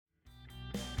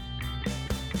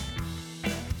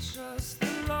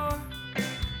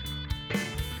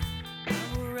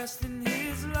rest in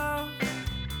his love.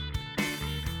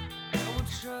 I will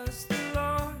trust the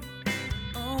Lord,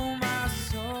 oh my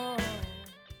soul.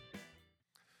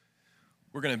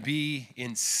 We're going to be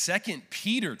in 2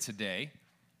 Peter today.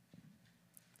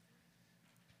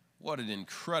 What an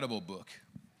incredible book.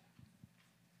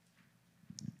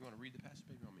 You want to read the passage,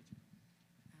 baby? Want me to?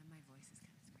 My voice is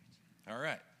kind of scratchy. All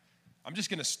right. I'm just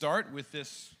going to start with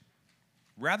this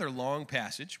rather long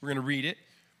passage. We're going to read it,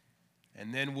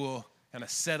 and then we'll kind of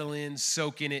settle in,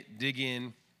 soak in it, dig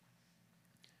in.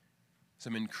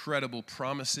 Some incredible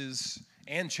promises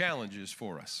and challenges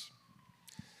for us.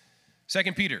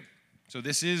 2 Peter. So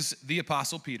this is the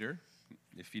Apostle Peter,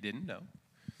 if you didn't know.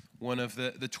 One of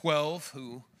the 12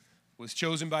 who was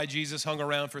chosen by Jesus, hung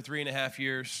around for 3.5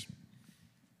 years.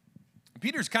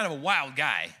 Peter's kind of a wild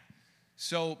guy.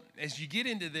 So as you get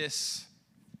into this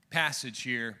passage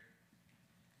here,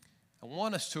 I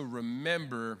want us to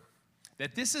remember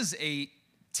that this is a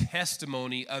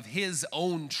testimony of his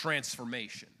own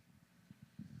transformation.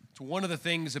 It's one of the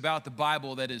things about the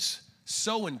Bible that is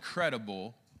so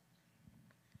incredible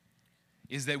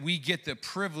is that we get the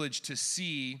privilege to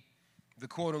see the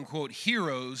quote-unquote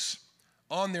heroes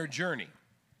on their journey.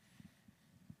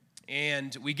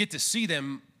 And we get to see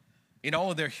them in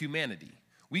all of their humanity.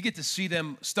 We get to see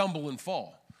them stumble and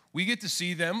fall. We get to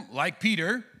see them, like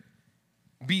Peter,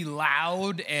 be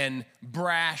loud and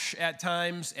brash at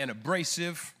times and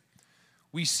abrasive.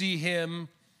 We see him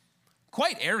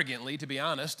quite arrogantly, to be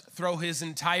honest, throw his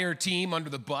entire team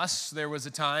under the bus. There was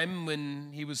a time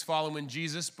when he was following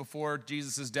Jesus before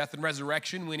Jesus' death and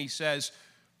resurrection when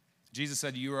Jesus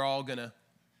said, you are all going to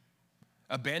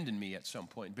abandon me at some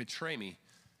point, betray me.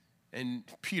 And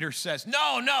Peter says,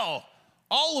 no,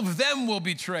 all of them will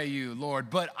betray you,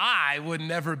 Lord, but I would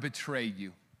never betray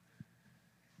you.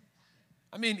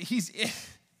 I mean,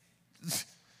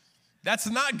 that's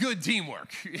not good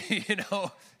teamwork.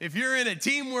 If you're in a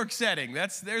teamwork setting,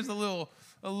 there's a little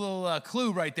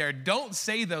clue right there. Don't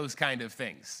say those kind of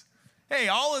things. Hey,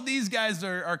 all of these guys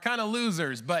are kind of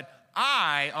losers, but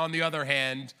I, on the other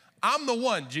hand, I'm the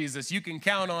one, Jesus. You can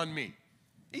count on me.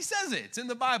 He says it. It's in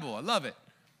the Bible. I love it.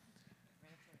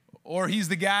 Or he's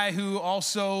the guy who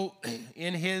also,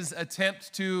 in his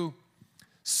attempt to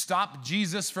stop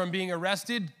Jesus from being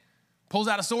arrested, pulls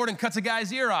out a sword and cuts a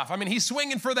guy's ear off. I mean, he's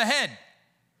swinging for the head.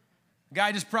 The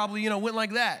guy just probably, went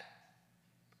like that.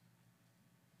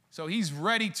 So he's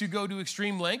ready to go to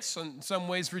extreme lengths in some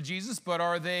ways for Jesus, but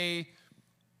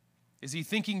is he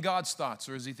thinking God's thoughts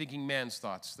or is he thinking man's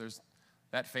thoughts? There's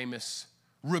that famous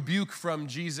rebuke from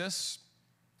Jesus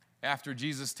after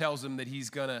Jesus tells him that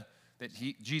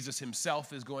Jesus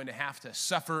himself is going to have to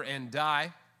suffer and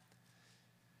die.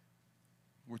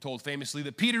 We're told famously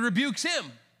that Peter rebukes him.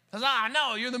 Says,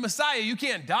 no, you're the Messiah. You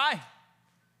can't die.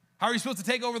 How are you supposed to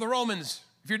take over the Romans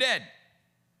if you're dead?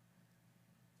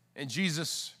 And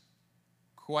Jesus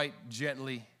quite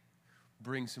gently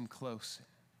brings him close,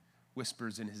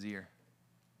 whispers in his ear,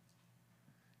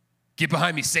 "Get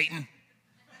behind me, Satan."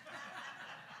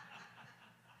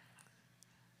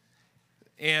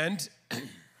 And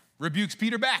rebukes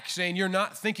Peter back, saying, you're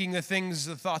not thinking the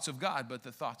thoughts of God, but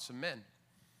the thoughts of men.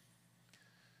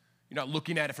 You're not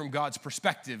looking at it from God's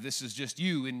perspective. This is just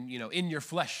you in your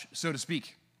flesh, so to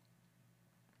speak.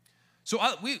 So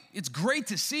it's great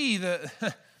to see the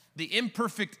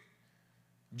imperfect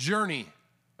journey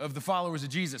of the followers of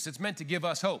Jesus. It's meant to give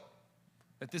us hope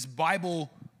that this Bible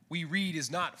we read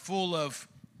is not full of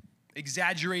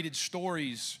exaggerated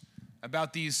stories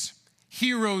about these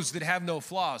heroes that have no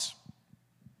flaws.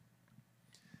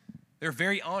 They're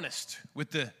very honest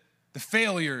with the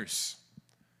failures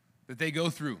that they go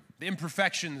through, the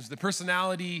imperfections, the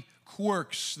personality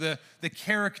quirks, the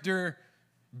character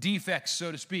defects,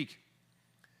 so to speak.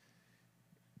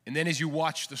 And then as you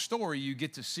watch the story, you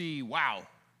get to see, wow,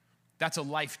 that's a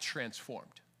life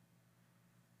transformed.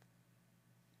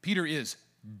 Peter is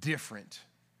different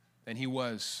than he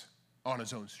was on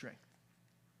his own strength,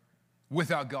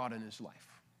 without God in his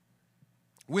life,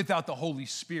 without the Holy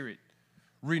Spirit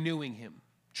renewing him,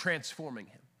 transforming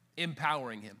him,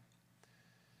 empowering him.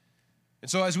 And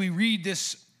so as we read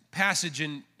this passage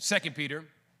in 2 Peter,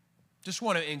 just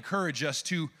want to encourage us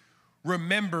to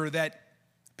remember that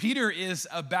Peter is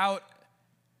about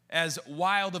as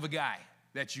wild of a guy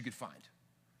that you could find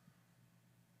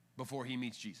before he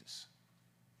meets Jesus.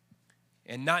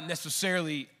 And not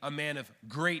necessarily a man of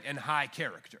great and high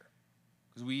character,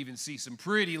 because we even see some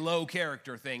pretty low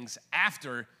character things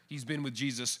after he's been with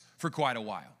Jesus for quite a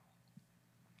while.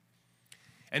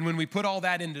 And when we put all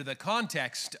that into the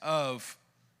context of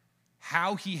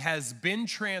how he has been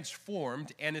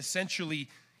transformed, and essentially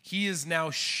he is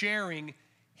now sharing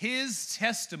his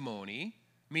testimony,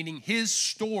 meaning his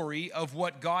story of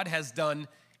what God has done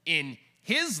in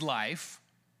his life.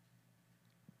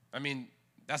 I mean,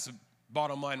 that's the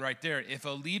bottom line right there. If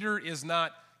a leader is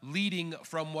not leading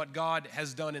from what God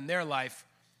has done in their life,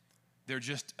 they're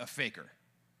just a faker.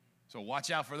 So watch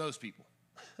out for those people.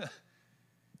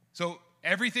 So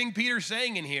everything Peter's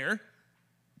saying in here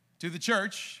to the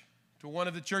church, to one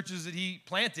of the churches that he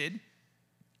planted,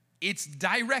 it's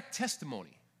direct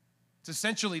testimony. It's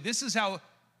essentially, this is how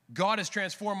God has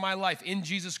transformed my life in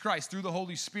Jesus Christ through the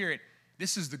Holy Spirit.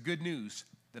 This is the good news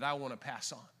that I want to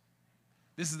pass on.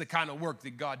 This is the kind of work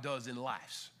that God does in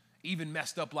lives, even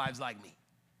messed up lives like me.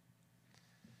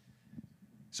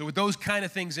 So with those kind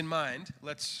of things in mind,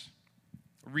 let's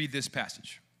read this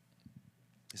passage.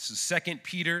 This is 2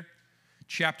 Peter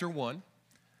chapter 1.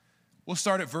 We'll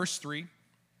start at verse 3.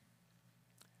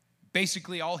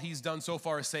 Basically, all he's done so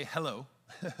far is say hello.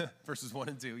 Verses 1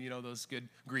 and 2, you know, those good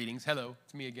greetings. Hello,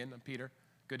 it's me again. I'm Peter.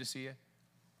 Good to see you.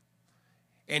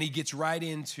 And he gets right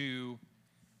into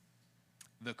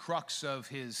the crux of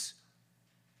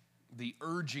the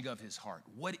urging of his heart.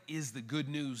 What is the good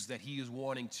news that he is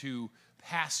wanting to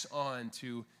pass on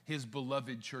to his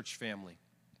beloved church family?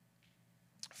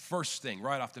 First thing,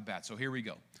 right off the bat. So here we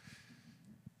go.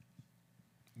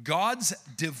 God's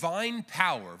divine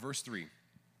power, verse 3,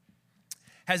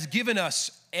 has given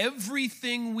us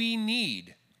everything we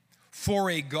need for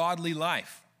a godly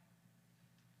life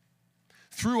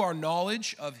through our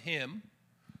knowledge of him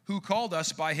who called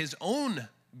us by his own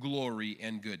glory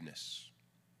and goodness.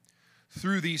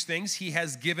 Through these things, he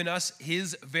has given us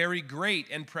his very great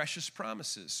and precious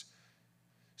promises,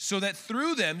 so that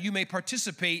through them you may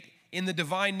participate in the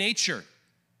divine nature,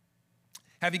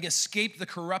 having escaped the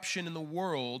corruption in the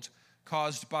world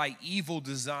caused by evil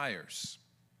desires.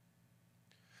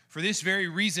 For this very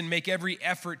reason, make every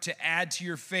effort to add to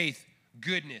your faith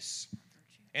goodness,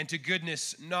 and to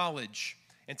goodness knowledge,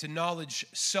 and to knowledge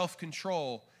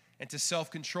self-control, and to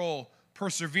self-control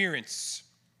perseverance,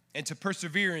 and to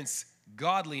perseverance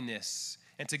godliness,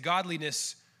 and to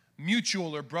godliness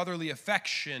mutual or brotherly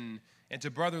affection, and to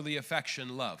brotherly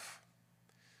affection love.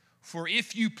 For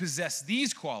if you possess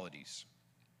these qualities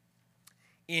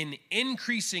in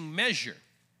increasing measure,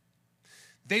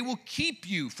 they will keep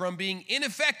you from being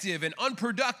ineffective and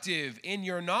unproductive in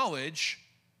your knowledge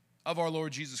of our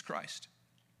Lord Jesus Christ.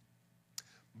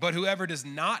 But whoever does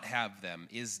not have them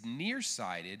is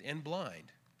nearsighted and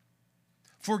blind,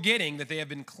 forgetting that they have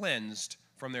been cleansed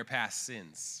from their past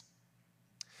sins.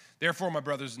 Therefore, my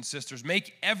brothers and sisters,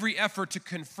 make every effort to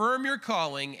confirm your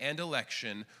calling and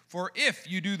election, for if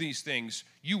you do these things,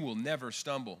 you will never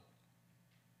stumble,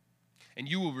 and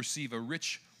you will receive a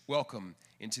rich welcome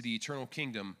into the eternal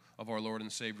kingdom of our Lord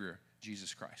and Savior,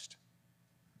 Jesus Christ.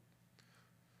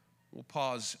 We'll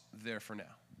pause there for now.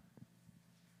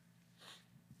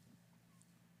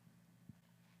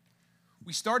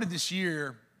 We started this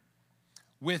year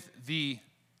with the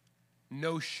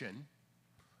notion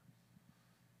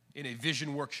in a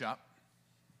vision workshop,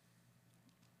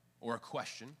 or a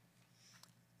question: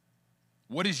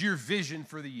 what is your vision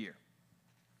for the year?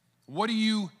 What are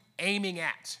you aiming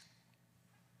at?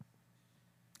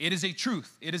 It is a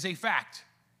truth, it is a fact,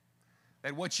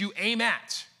 that what you aim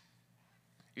at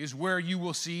is where you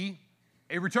will see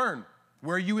a return.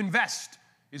 Where you invest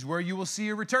is where you will see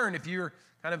a return. If you're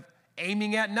kind of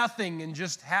aiming at nothing and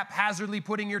just haphazardly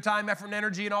putting your time, effort, and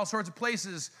energy in all sorts of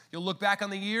places, you'll look back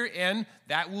on the year and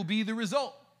that will be the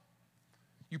result.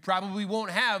 You probably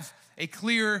won't have a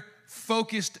clear,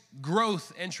 focused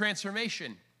growth and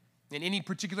transformation in any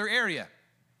particular area.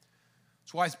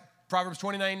 That's why Proverbs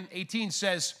 29:18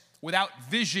 says, without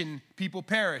vision, people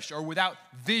perish, or without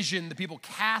vision, the people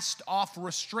cast off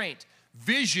restraint.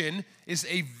 Vision is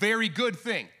a very good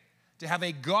thing. To have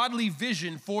a godly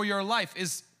vision for your life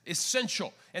is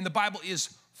essential, and the Bible is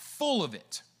full of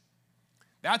it.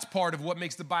 That's part of what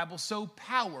makes the Bible so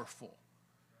powerful.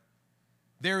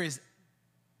 There is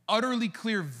utterly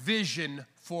clear vision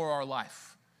for our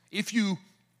life. If you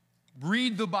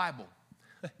read the Bible,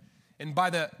 and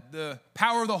by the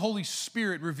power of the Holy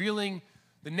Spirit revealing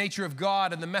the nature of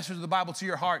God and the message of the Bible to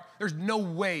your heart, there's no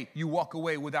way you walk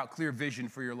away without clear vision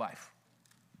for your life.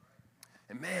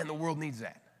 And man, the world needs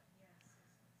that.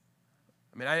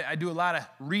 I mean, I do a lot of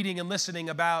reading and listening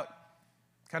about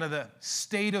kind of the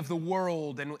state of the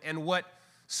world and what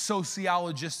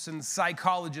sociologists and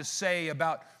psychologists say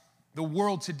about the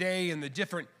world today and the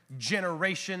different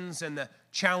generations and the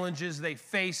challenges they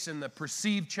face and the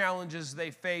perceived challenges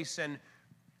they face. And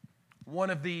one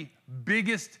of the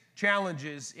biggest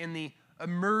challenges in the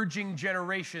emerging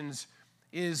generations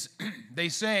is they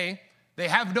say they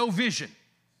have no vision.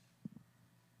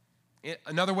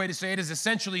 Another way to say it is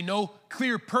essentially no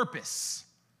clear purpose.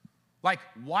 Like,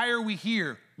 why are we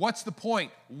here? What's the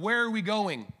point? Where are we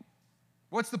going?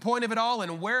 What's the point of it all,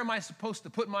 and where am I supposed to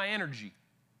put my energy?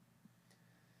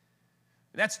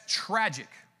 That's tragic,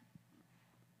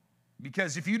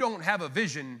 because if you don't have a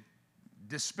vision,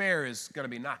 despair is going to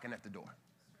be knocking at the door.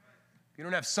 If you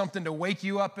don't have something to wake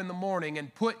you up in the morning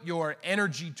and put your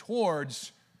energy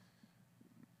towards,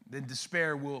 then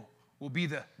despair will be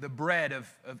the bread of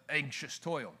anxious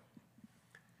toil.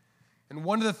 And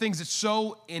one of the things that's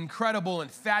so incredible and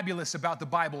fabulous about the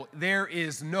Bible, there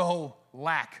is no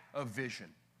lack of vision.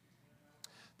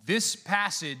 This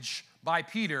passage by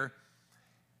Peter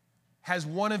has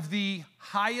one of the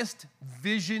highest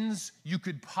visions you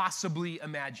could possibly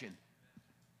imagine,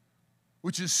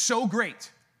 which is so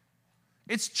great.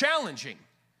 It's challenging.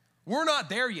 We're not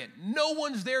there yet. No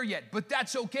one's there yet, but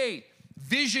that's okay.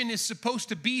 Vision is supposed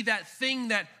to be that thing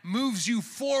that moves you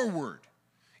forward.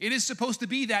 It is supposed to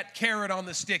be that carrot on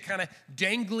the stick, kind of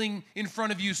dangling in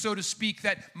front of you, so to speak,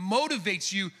 that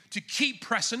motivates you to keep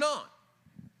pressing on.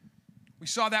 We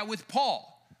saw that with Paul,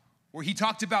 where he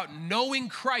talked about knowing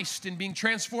Christ and being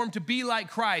transformed to be like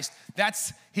Christ.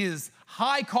 That's his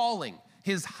high calling,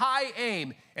 his high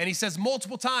aim. And he says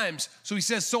multiple times, so he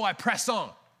says, so I press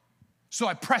on. So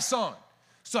I press on.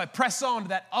 So I press on to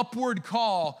that upward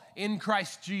call in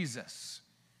Christ Jesus.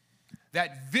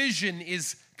 That vision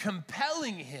is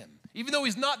compelling him, even though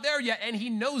he's not there yet, and he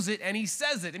knows it, and he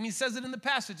says it. I mean, he says it in the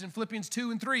passage in Philippians 2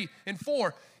 and 3 and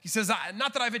 4. He says,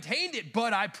 not that I've attained it,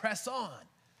 but I press on.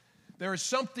 There is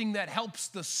something that helps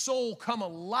the soul come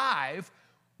alive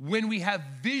when we have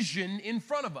vision in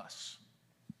front of us.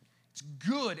 It's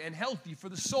good and healthy for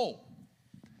the soul.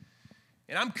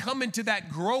 And I'm coming to that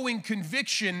growing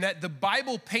conviction that the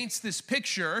Bible paints this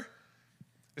picture,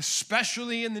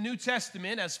 especially in the New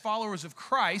Testament as followers of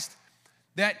Christ,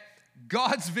 that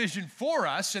God's vision for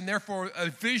us, and therefore a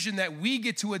vision that we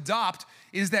get to adopt,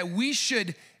 is that we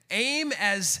should aim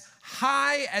as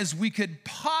high as we could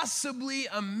possibly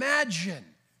imagine.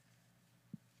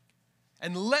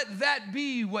 And let that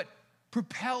be what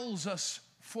propels us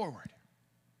forward.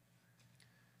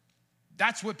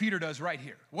 That's what Peter does right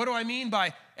here. What do I mean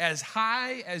by as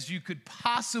high as you could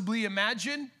possibly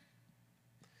imagine?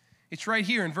 It's right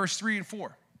here in verse 3 and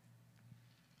 4.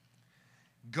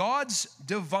 God's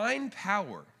divine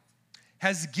power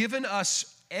has given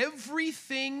us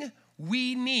everything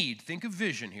we need. Think of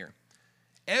vision here.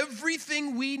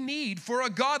 Everything we need for a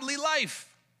godly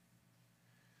life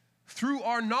through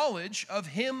our knowledge of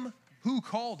him who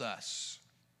called us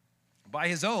by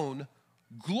his own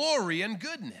glory and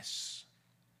goodness.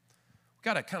 We've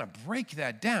got to kind of break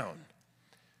that down.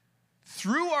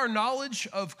 Through our knowledge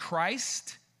of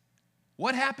Christ,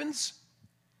 what happens?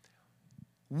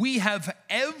 We have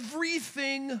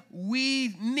everything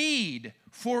we need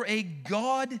for a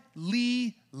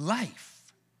godly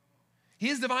life.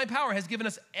 His divine power has given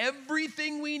us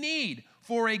everything we need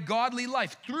for a godly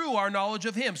life through our knowledge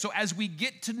of him. So as we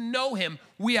get to know him,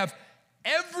 we have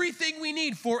everything we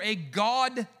need for a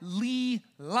godly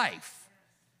life.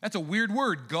 That's a weird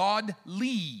word,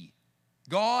 godly,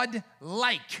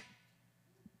 God-like.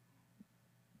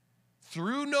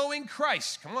 Through knowing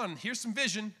Christ, come on, here's some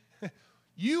vision.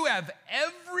 You have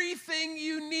everything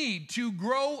you need to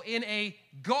grow in a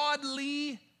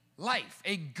godly life,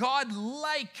 a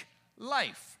God-like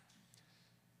life.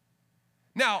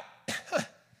 Now,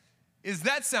 does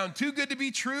that sound too good to be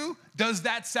true? Does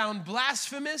that sound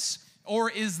blasphemous?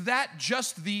 Or is that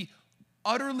just the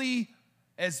utterly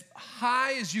as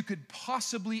high as you could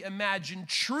possibly imagine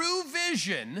true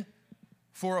vision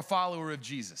for a follower of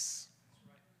Jesus?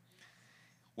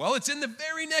 Well, it's in the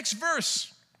very next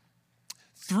verse.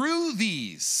 Through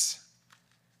these,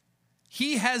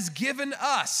 he has given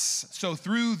us, so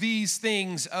through these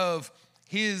things of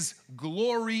his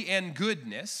glory and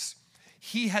goodness,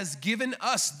 he has given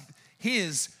us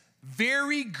his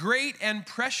very great and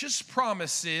precious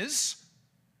promises,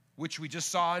 which we just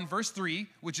saw in verse 3,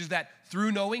 which is that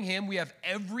through knowing him, we have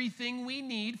everything we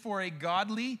need for a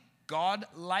godly,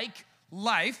 God-like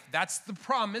life. That's the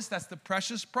promise, that's the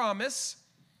precious promise.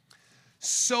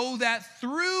 So that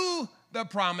through the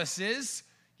promises,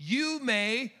 you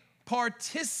may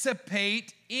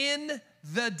participate in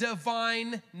the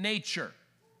divine nature.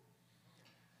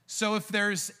 So if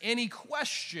there's any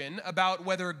question about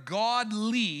whether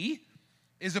godly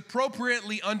is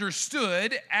appropriately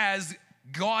understood as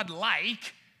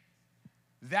God-like,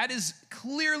 that is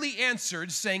clearly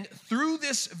answered, saying through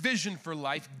this vision for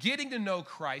life, getting to know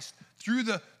Christ, through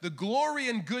the glory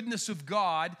and goodness of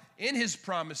God in his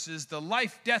promises, the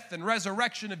life, death, and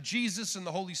resurrection of Jesus and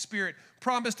the Holy Spirit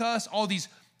promised to us, all these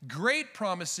great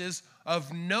promises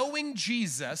of knowing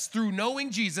Jesus. Through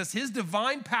knowing Jesus, his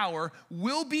divine power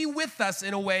will be with us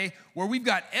in a way where we've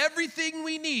got everything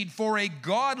we need for a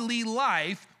godly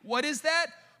life. What is that?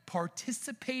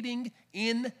 Participating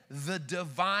in the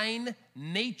divine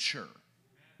nature.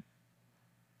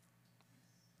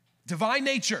 Divine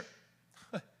nature.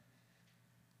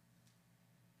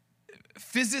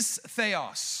 Physis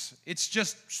theos. It's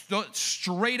just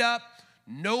straight up,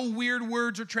 no weird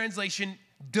words or translation,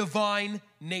 divine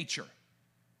nature.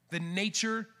 The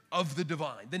nature of the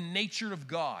divine, the nature of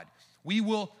God. We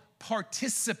will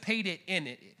participate in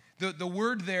it. The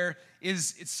word there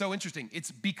is, it's so interesting.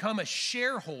 It's become a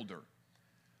shareholder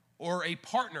or a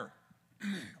partner.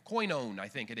 Koinon, I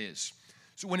think it is.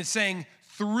 So when it's saying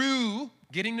through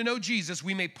getting to know Jesus,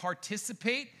 we may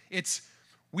participate, it's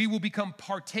we will become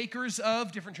partakers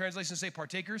of, different translations say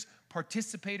partakers,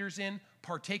 participators in,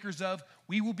 partakers of.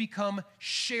 We will become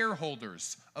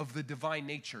shareholders of the divine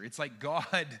nature. It's like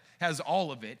God has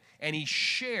all of it, and he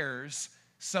shares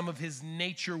some of his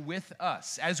nature with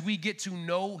us. As we get to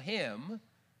know him,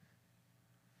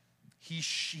 he's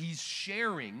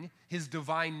sharing his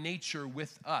divine nature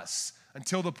with us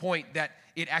until the point that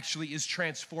it actually is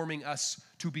transforming us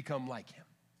to become like him.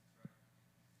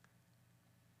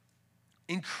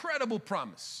 Incredible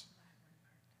promise.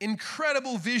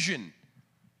 Incredible vision.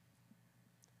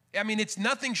 I mean, it's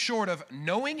nothing short of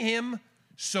knowing him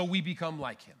so we become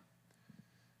like him.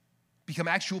 Become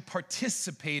actual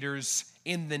participators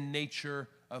in the nature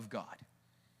of God.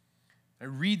 I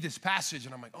read this passage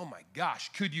and I'm like, oh my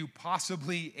gosh, could you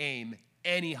possibly aim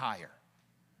any higher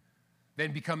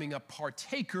than becoming a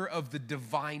partaker of the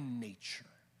divine nature?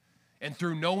 And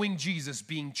through knowing Jesus,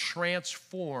 being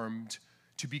transformed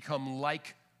to become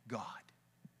like God.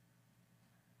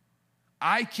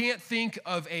 I can't think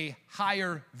of a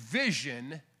higher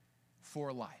vision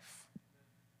for life.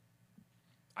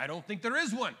 I don't think there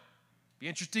is one. Be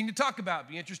interesting to talk about,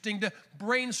 be interesting to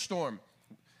brainstorm.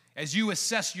 As you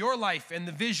assess your life and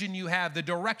the vision you have, the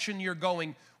direction you're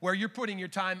going, where you're putting your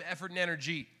time, effort, and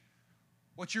energy,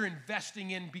 what you're investing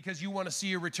in because you want to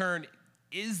see a return,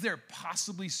 is there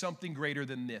possibly something greater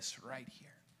than this right here?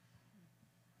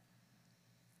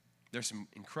 There's some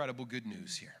incredible good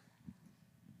news here.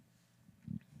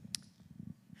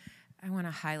 I want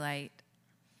to highlight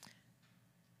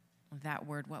that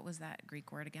word. What was that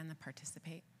Greek word again? The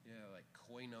participate? Yeah, like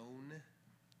koinon,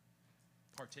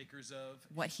 partakers of.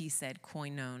 What he said,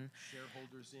 koinon.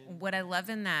 Shareholders in. What I love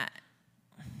in that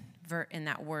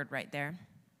word right there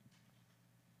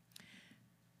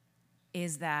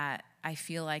is that I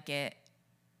feel like it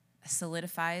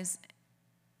solidifies,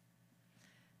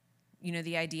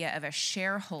 the idea of a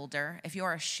shareholder. If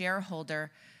you're a shareholder,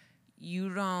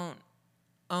 you don't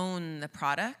own the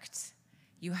product.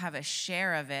 You have a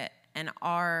share of it. And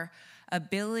our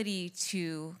ability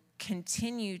to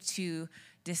continue to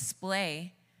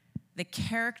display the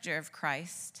character of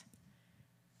Christ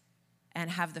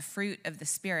and have the fruit of the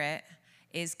Spirit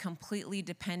is completely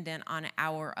dependent on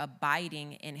our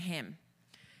abiding in him.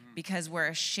 Because we're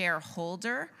a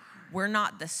shareholder, we're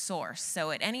not the source.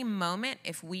 So at any moment,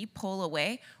 if we pull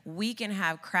away, we can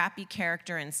have crappy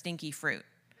character and stinky fruit.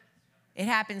 It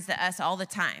happens to us all the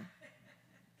time.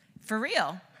 For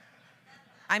real.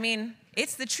 I mean,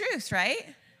 it's the truth,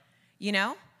 right?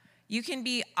 You can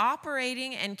be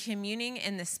operating and communing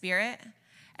in the Spirit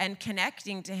and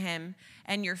connecting to him,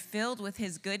 and you're filled with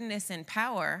his goodness and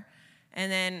power. And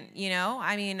then,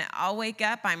 I'll wake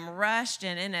up, I'm rushed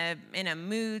and in a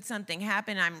mood, something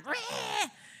happened,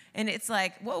 and it's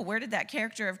like, whoa, where did that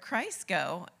character of Christ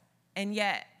go? And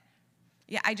yet,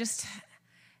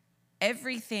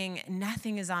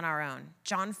 nothing is on our own.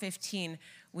 John 15,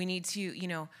 we need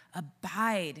to,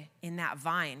 abide in that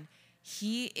vine.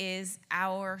 He is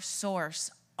our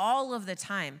source all of the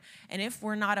time. And if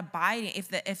we're not abiding,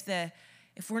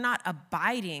 if we're not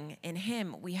abiding in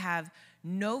him, we have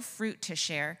no fruit to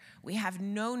share. We have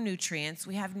no nutrients.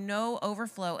 We have no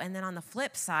overflow. And then on the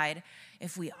flip side,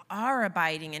 if we are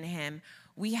abiding in him,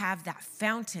 we have that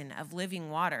fountain of living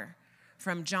water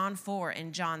from John 4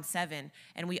 and John 7.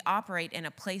 And we operate in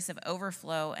a place of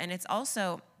overflow. And it's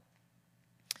also,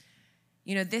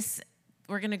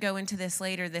 we're going to go into this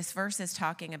later. This verse is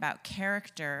talking about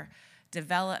character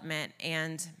development.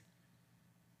 And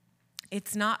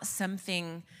it's not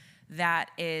something that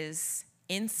is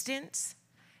instant.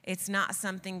 It's not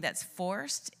something that's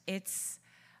forced. It's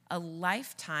a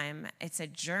lifetime. It's a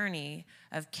journey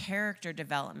of character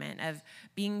development, of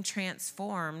being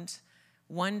transformed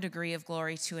one degree of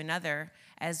glory to another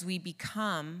as we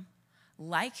become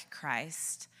like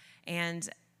Christ. And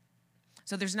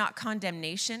So there's not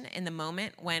condemnation in the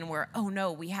moment when we're, oh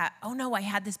no, I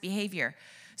had this behavior.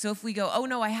 So if we go, oh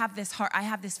no, I have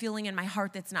this feeling in my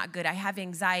heart that's not good. I have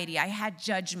anxiety. I had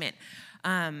judgment.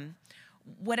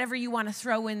 Whatever you want to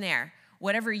throw in there,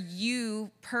 whatever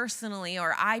you personally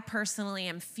or I personally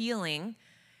am feeling,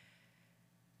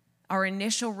 our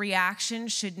initial reaction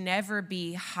should never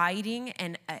be hiding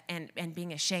and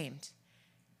being ashamed.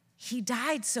 He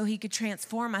died so he could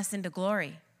transform us into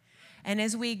glory. And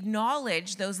as we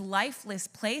acknowledge those lifeless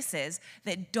places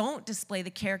that don't display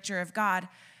the character of God,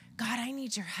 God, I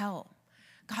need your help.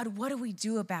 God, what do we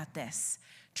do about this?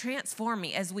 Transform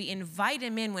me. As we invite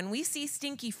him in, when we see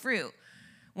stinky fruit,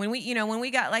 when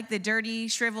we got like the dirty,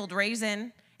 shriveled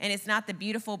raisin and it's not the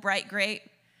beautiful, bright grape,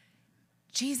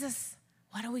 Jesus,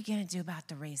 what are we going to do about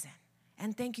the raisin?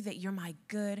 And thank you that you're my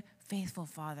good, faithful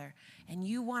Father. And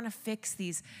you want to fix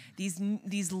these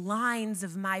lines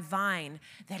of my vine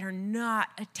that are not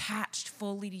attached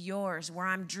fully to yours, where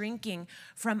I'm drinking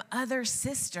from other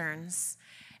cisterns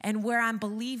and where I'm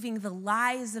believing the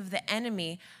lies of the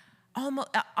enemy,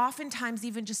 oftentimes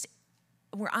even just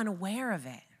we're unaware of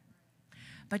it.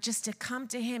 But just to come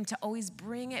to him, to always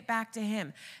bring it back to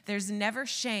him. There's never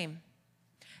shame.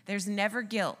 There's never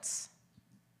guilt.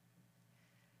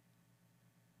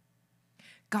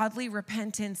 Godly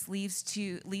repentance leads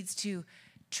to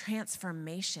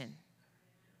transformation.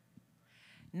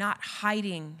 Not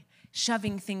hiding,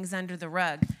 shoving things under the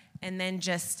rug, and then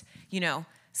just,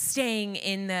 staying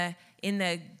in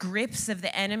the grips of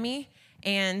the enemy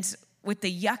and with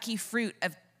the yucky fruit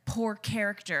of poor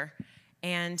character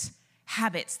and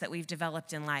habits that we've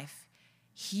developed in life.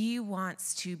 He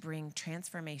wants to bring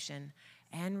transformation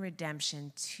and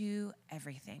redemption to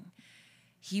everything.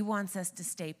 He wants us to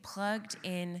stay plugged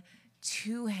in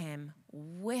to him,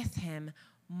 with him,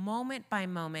 moment by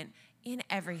moment, in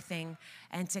everything,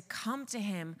 and to come to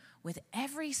him with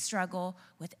every struggle,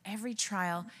 with every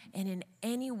trial, and in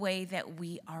any way that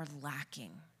we are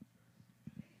lacking.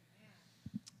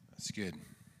 That's good.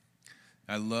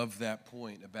 I love that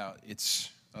point about it's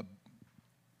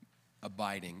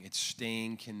abiding, it's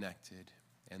staying connected,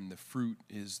 and the fruit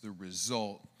is the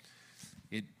result.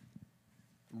 It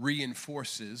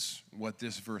reinforces what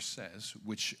this verse says,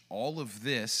 which all of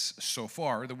this so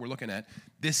far that we're looking at,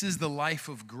 this is the life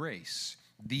of grace.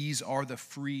 These are the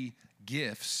free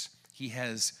gifts he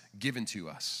has given to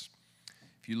us.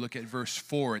 If you look at verse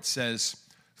 4, it says,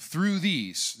 through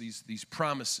these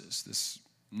promises, this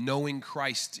knowing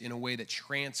Christ in a way that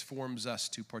transforms us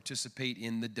to participate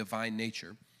in the divine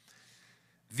nature,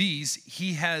 these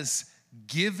he has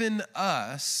given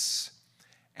us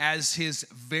as his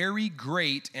very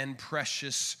great and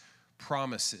precious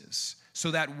promises.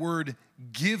 So that word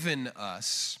given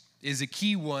us is a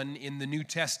key one in the New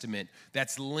Testament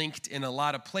that's linked in a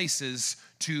lot of places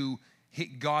to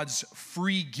God's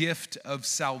free gift of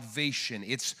salvation.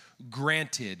 It's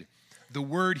granted. The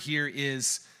word here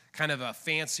is kind of a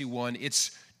fancy one.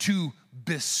 It's to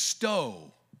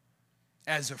bestow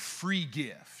as a free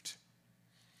gift.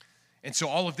 And so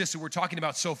all of this that we're talking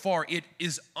about so far, it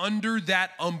is under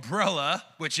that umbrella,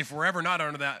 which if we're ever not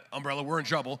under that umbrella, we're in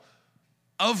trouble,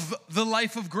 of the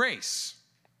life of grace.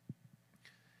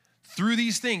 Through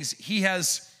these things, he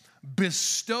has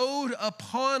bestowed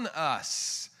upon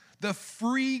us the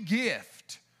free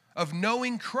gift of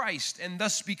knowing Christ and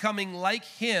thus becoming like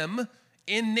him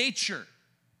in nature.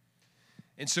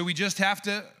 And so we just have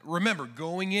to remember,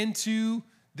 going into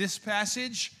this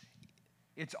passage,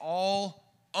 it's all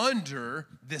under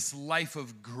this life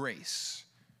of grace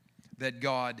that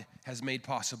God has made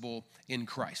possible in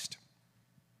Christ.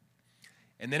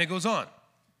 And then it goes on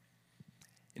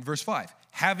in verse 5.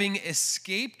 Having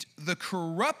escaped the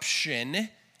corruption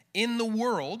in the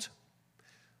world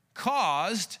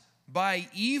caused by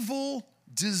evil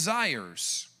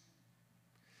desires.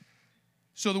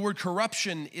 So the word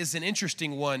corruption is an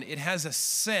interesting one. It has a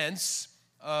sense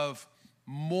of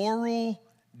moral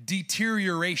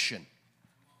deterioration.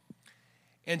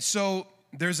 And so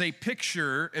there's a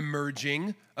picture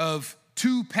emerging of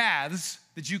two paths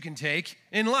that you can take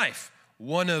in life.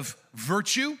 One of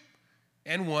virtue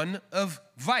and one of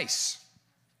vice.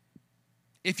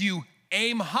 If you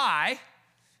aim high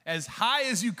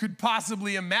as you could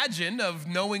possibly imagine, of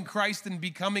knowing Christ and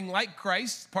becoming like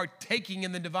Christ, partaking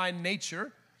in the divine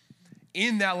nature,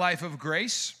 in that life of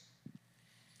grace,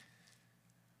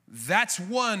 that's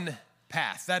one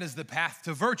path. That is the path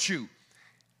to virtue.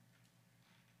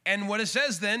 And what it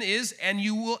says then is, and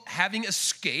you will, having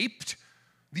escaped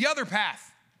the other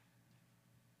path,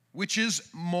 which is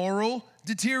moral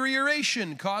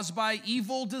deterioration caused by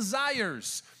evil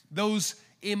desires. Those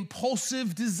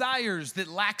impulsive desires that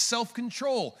lack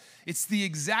self-control. It's the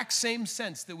exact same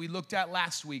sense that we looked at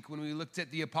last week when we looked at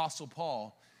the Apostle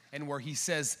Paul, and where he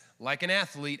says, like an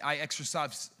athlete, I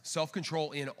exercise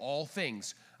self-control in all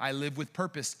things. I live with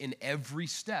purpose in every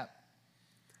step.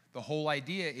 The whole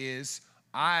idea is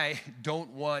I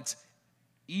don't want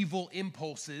evil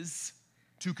impulses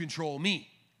to control me.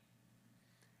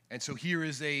 And so here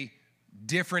is a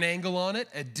different angle on it,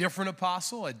 a different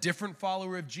apostle, a different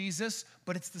follower of Jesus,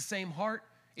 but it's the same heart,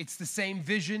 it's the same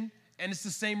vision, and it's the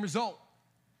same result.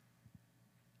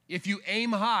 If you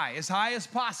aim high as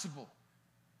possible,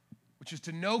 which is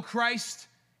to know Christ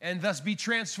and thus be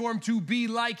transformed to be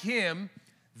like him,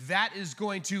 that is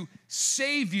going to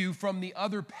save you from the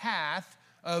other path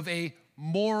of a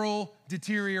moral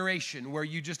deterioration where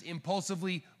you just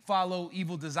impulsively follow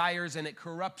evil desires and it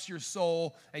corrupts your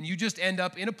soul and you just end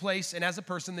up in a place and as a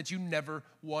person that you never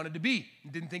wanted to be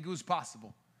and didn't think it was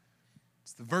possible.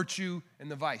 It's the virtue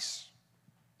and the vice.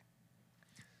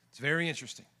 It's very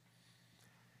interesting.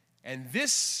 And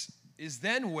this is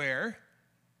then where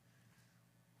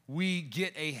we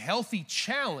get a healthy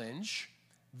challenge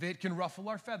that can ruffle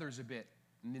our feathers a bit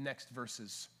in the next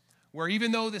verses, where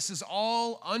even though this is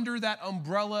all under that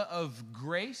umbrella of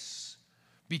grace,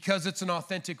 because it's an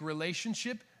authentic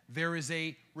relationship, there is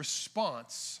a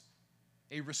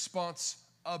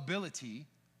responsibility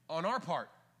on our part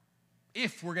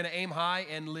if we're going to aim high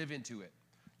and live into it.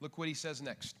 Look what he says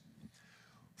next.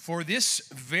 For this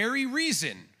very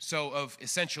reason, so of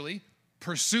essentially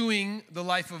pursuing the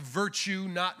life of virtue,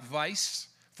 not vice,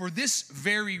 for this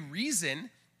very reason,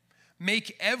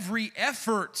 make every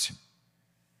effort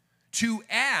to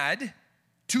add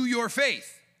to your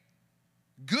faith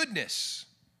goodness,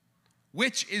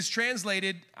 which is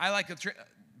translated, I like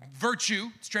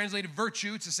virtue. It's translated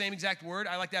virtue. It's the same exact word.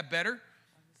 I like that better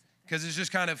because it's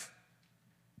just kind of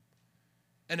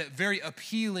a very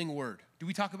appealing word. Do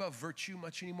we talk about virtue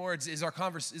much anymore? Is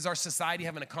our society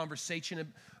having a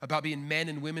conversation about being men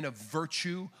and women of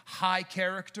virtue, high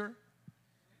character?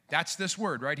 That's this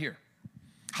word right here.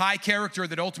 High character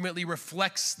that ultimately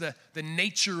reflects the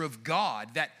nature of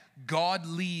God, that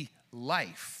godly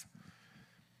life.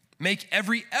 Make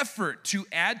every effort to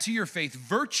add to your faith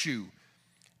virtue,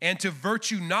 and to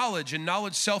virtue knowledge, and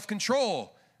knowledge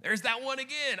self-control. There's that one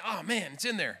again. Oh man, it's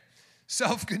in there.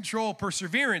 Self-control,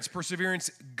 perseverance,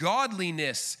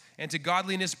 godliness, and to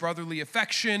godliness, brotherly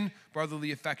affection,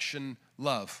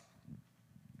 love.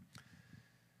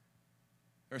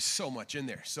 There's so much in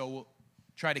there. So we'll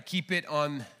try to keep it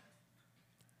on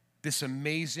this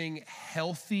amazing,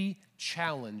 healthy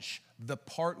challenge, the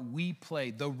part we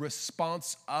play, the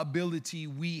responsibility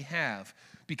we have,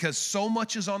 because so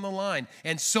much is on the line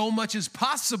and so much is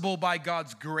possible by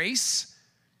God's grace.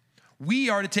 We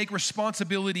are to take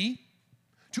responsibility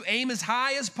to aim as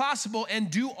high as possible and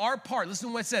do our part. Listen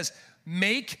to what it says.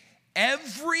 Make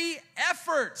every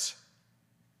effort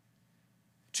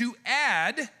to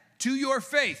add to your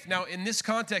faith. Now, in this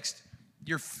context,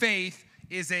 your faith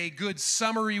is a good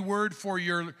summary word for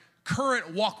your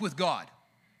current walk with God.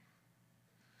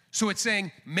 So it's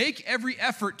saying, make every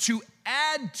effort to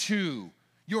add to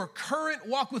your current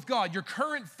walk with God, your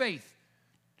current faith.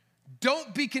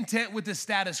 Don't be content with the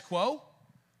status quo.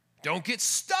 Don't get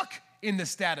stuck in the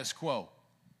status quo.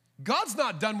 God's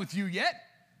not done with you yet.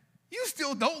 You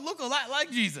still don't look a lot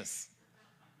like Jesus.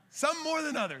 Some more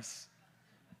than others.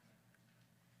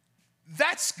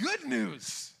 That's good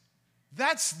news.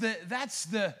 That's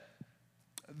the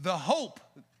hope.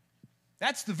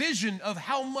 That's the vision of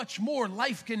how much more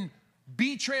life can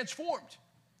be transformed.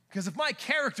 Because if my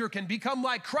character can become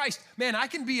like Christ, man, I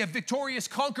can be a victorious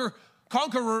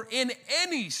conqueror in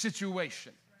any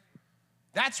situation.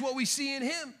 That's what we see in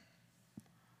him.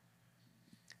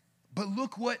 But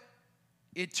look what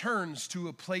it turns to,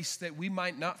 a place that we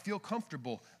might not feel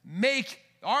comfortable.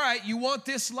 All right, you want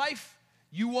this life?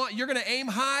 You're going to aim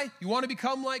high? You want to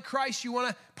become like Christ? You want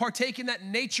to partake in that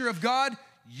nature of God?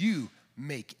 You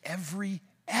make every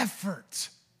effort.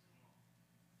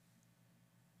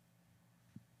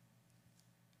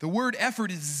 The word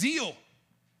effort is zeal.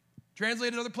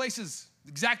 Translated other places,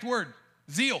 exact word,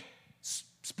 zeal.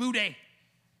 Spude,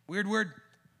 weird word,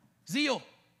 zeal.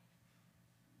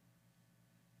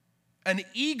 An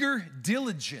eager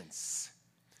diligence.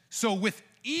 So with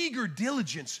eager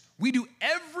diligence, we do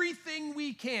everything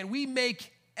we can. We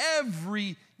make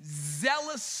every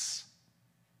zealous,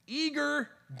 eager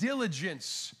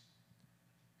diligence.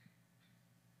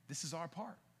 This is our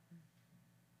part.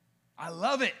 I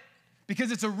love it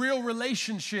because it's a real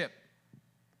relationship.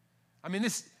 I mean,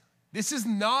 this is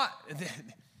not,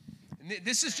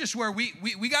 this is just where we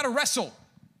got to wrestle.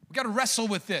 We got to wrestle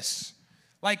with this.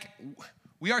 Like,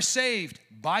 we are saved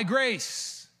by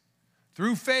grace,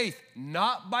 through faith,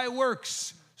 not by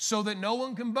works, so that no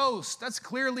one can boast. That's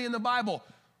clearly in the Bible.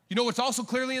 You know what's also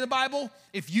clearly in the Bible?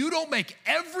 If you don't make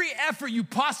every effort you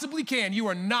possibly can, you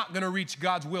are not going to reach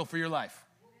God's will for your life.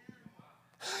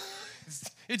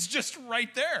 It's just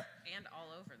right there. And all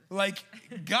over. Like,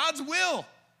 God's will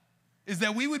is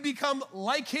that we would become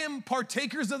like him,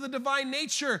 partakers of the divine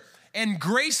nature, and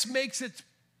grace makes it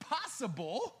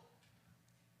possible.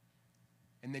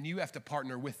 And then you have to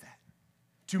partner with that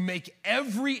to make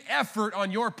every effort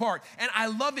on your part. And I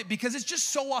love it because it's just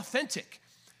so authentic.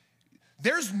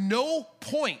 There's no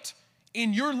point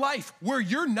in your life where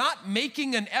you're not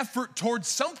making an effort towards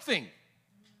something.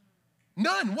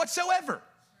 None whatsoever.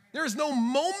 There is no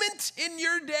moment in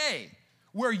your day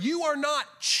where you are not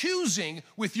choosing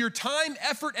with your time,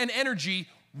 effort, and energy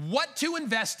what to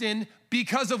invest in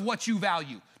because of what you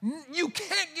value. You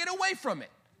can't get away from it.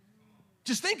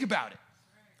 Just think about it.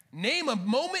 Name a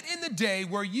moment in the day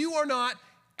where you are not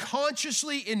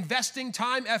consciously investing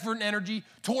time, effort, and energy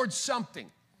towards something.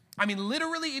 I mean,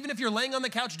 literally, even if you're laying on the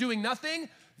couch doing nothing,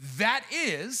 that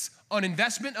is an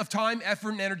investment of time,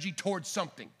 effort, and energy towards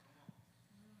something.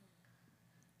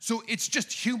 So it's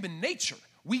just human nature.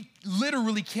 We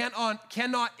literally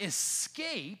cannot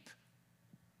escape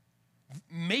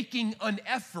making an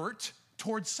effort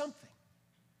towards something.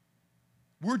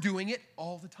 We're doing it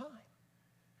all the time.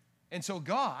 And so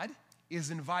God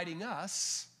is inviting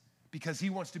us, because he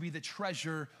wants to be the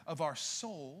treasure of our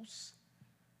souls,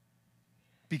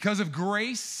 because of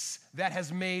grace that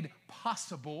has made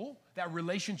possible that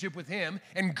relationship with him,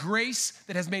 and grace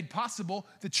that has made possible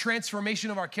the transformation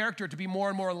of our character to be more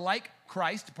and more like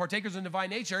Christ, partakers in divine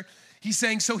nature. He's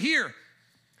saying, so here,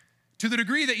 to the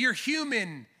degree that you're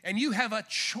human and you have a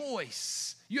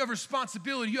choice, you have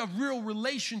responsibility, you have real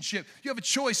relationship, you have a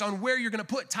choice on where you're gonna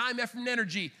put time, effort, and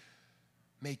energy,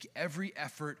 make every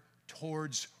effort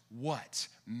towards what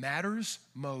matters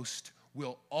most,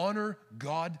 will honor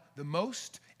God the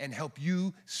most, and help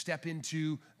you step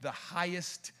into the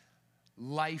highest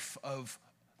life of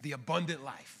the abundant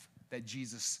life that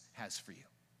Jesus has for you.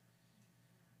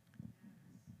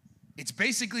 It's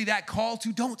basically that call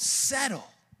to don't settle.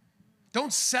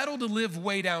 Don't settle to live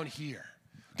way down here.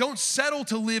 Don't settle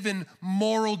to live in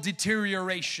moral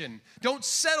deterioration. Don't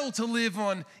settle to live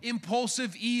on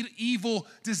impulsive, evil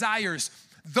desires.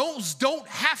 Those don't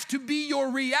have to be your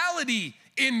reality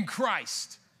in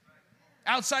Christ.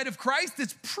 Outside of Christ,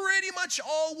 it's pretty much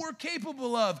all we're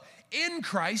capable of. In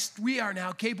Christ, we are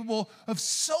now capable of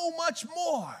so much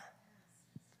more.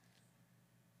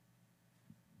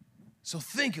 So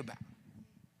think about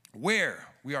where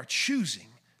we are choosing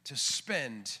to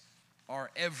spend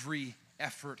our every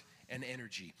effort and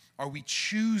energy. Are we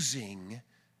choosing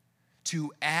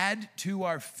to add to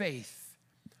our faith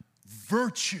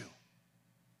virtue?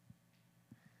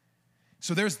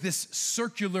 So there's this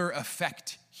circular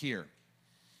effect here.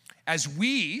 As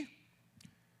we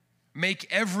make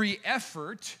every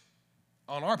effort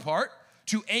on our part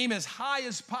to aim as high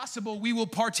as possible, we will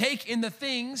partake in the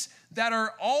things that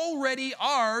are already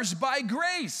ours by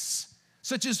grace,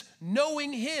 such as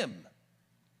knowing him,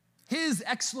 his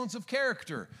excellence of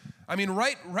character. I mean,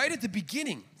 right at the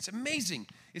beginning, it's amazing.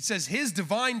 It says his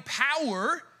divine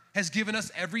power has given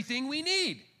us everything we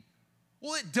need.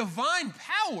 Well, divine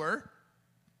power,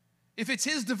 if it's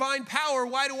his divine power,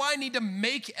 why do I need to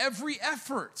make every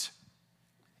effort?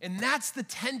 And that's the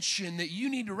tension that you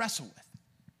need to wrestle with.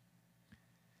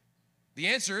 The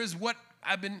answer is what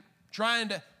I've been trying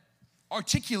to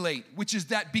articulate, which is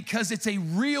that because it's a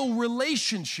real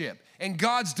relationship and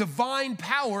God's divine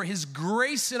power, his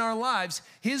grace in our lives,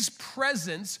 his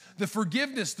presence, the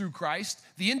forgiveness through Christ,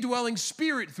 the indwelling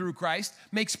spirit through Christ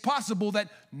makes possible that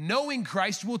knowing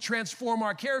Christ will transform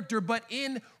our character, but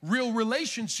in real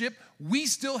relationship, we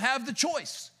still have the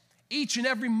choice each and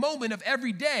every moment of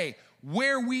every day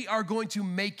where we are going to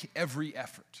make every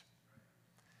effort.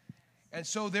 And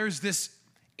so there's this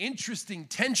interesting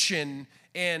tension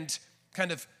and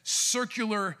kind of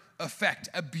circular effect,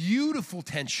 a beautiful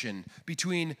tension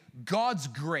between God's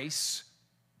grace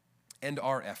and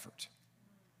our effort.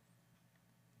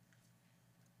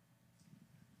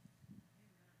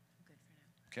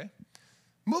 Okay,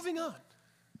 moving on.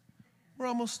 We're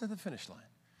almost at the finish line.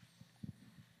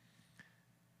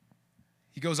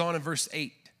 He goes on in verse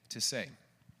 8 to say,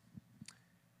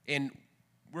 and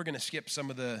we're going to skip some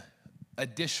of the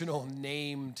additional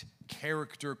named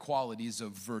character qualities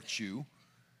of virtue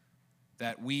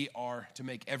that we are to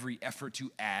make every effort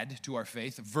to add to our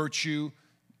faith. Virtue,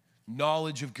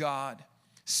 knowledge of God,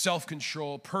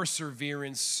 self-control,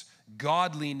 perseverance,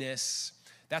 godliness.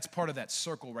 That's part of that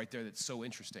circle right there that's so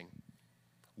interesting.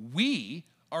 We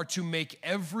are to make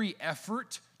every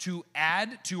effort to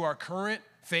add to our current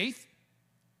faith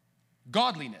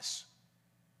godliness.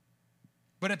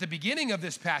 But at the beginning of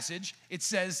this passage, it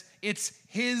says it's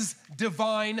his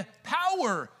divine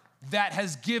power that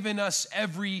has given us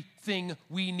everything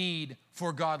we need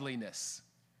for godliness.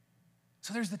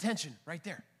 So there's the tension right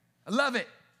there. I love it.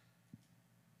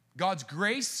 God's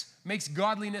grace makes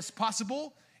godliness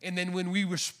possible, and then when we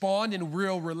respond in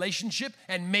real relationship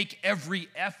and make every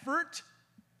effort,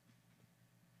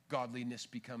 godliness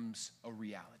becomes a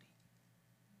reality.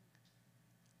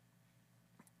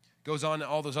 Goes on to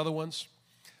all those other ones.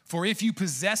 For if you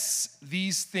possess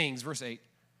these things, verse 8,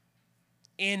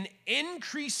 in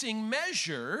increasing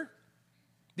measure,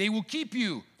 they will keep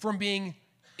you from being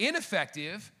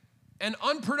ineffective and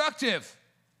unproductive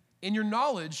in your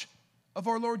knowledge of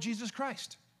our Lord Jesus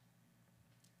Christ.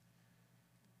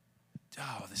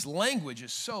 Oh, this language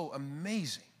is so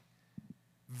amazing.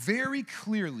 Very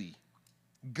clearly,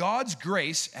 God's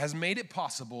grace has made it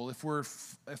possible, if we're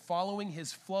following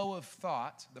his flow of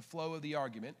thought, the flow of the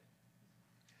argument,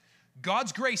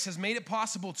 God's grace has made it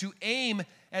possible to aim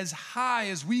as high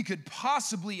as we could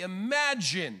possibly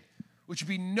imagine, which would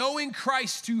be knowing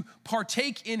Christ, to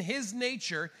partake in his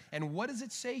nature. And what does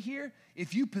it say here?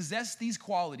 If you possess these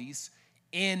qualities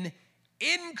in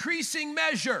increasing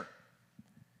measure,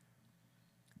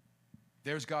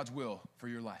 there's God's will for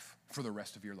your life, for the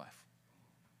rest of your life.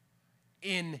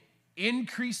 In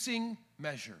increasing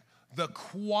measure, the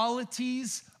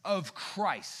qualities of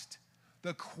Christ,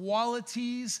 the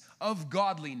qualities of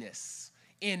godliness,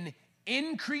 in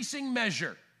increasing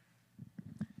measure,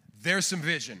 there's some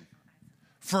vision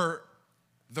for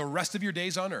the rest of your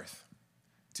days on earth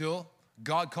till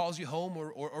God calls you home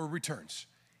or returns.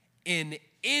 In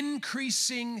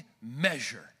increasing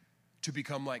measure to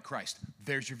become like Christ.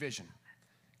 There's your vision.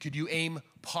 Could you aim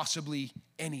possibly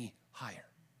any higher?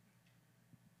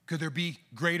 Could there be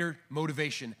greater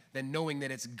motivation than knowing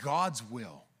that it's God's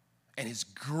will and his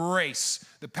grace,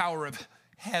 the power of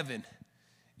heaven,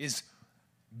 is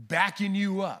backing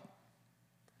you up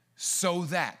so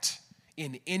that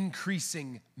in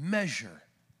increasing measure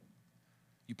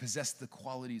you possess the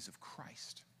qualities of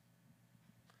Christ?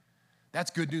 That's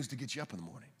good news to get you up in the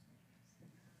morning.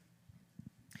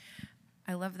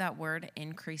 I love that word,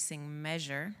 increasing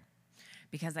measure,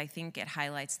 because I think it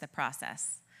highlights the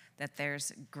process, that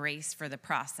there's grace for the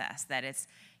process, that it's,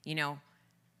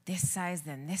 this size,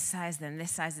 then this size, then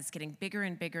this size. It's getting bigger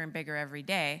and bigger and bigger every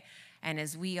day. And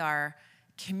as we are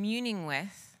communing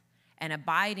with and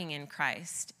abiding in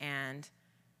Christ and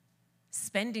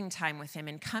spending time with him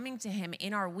and coming to him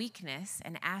in our weakness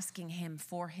and asking him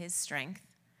for his strength,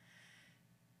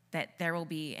 that there will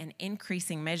be an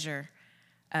increasing measure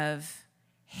of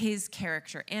his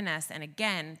character in us. And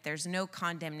again, there's no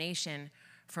condemnation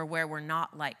for where we're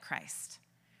not like Christ.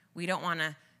 We don't want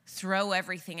to throw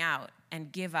everything out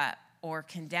and give up or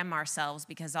condemn ourselves,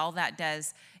 because all that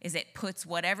does is it puts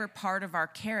whatever part of our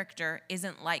character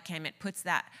isn't like him, it puts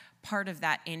that part of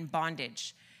that in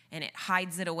bondage, and it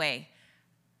hides it away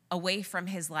from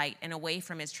his light and away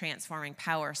from his transforming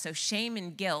power. So shame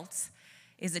and guilt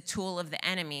is a tool of the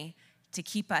enemy to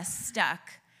keep us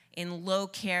stuck in low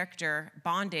character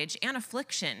bondage and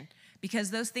affliction,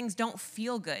 because those things don't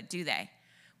feel good, do they?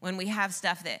 When we have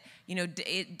stuff that,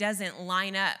 it doesn't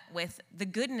line up with the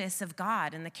goodness of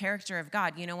God and the character of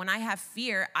God. When I have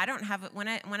fear, I don't have it when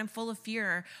I'm full of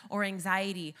fear or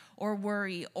anxiety or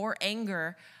worry or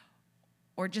anger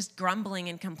or just grumbling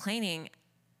and complaining,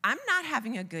 I'm not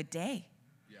having a good day,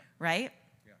 right?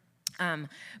 Yeah.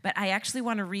 But I actually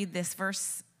want to read this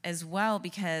verse as well,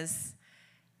 because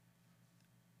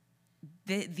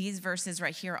these verses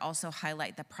right here also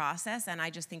highlight the process, and I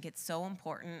just think it's so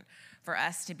important for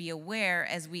us to be aware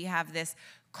as we have this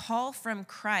call from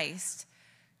Christ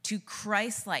to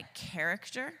Christ-like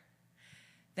character,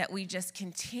 that we just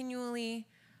continually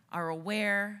are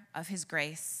aware of his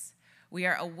grace. We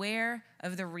are aware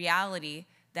of the reality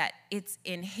that it's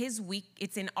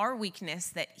in our weakness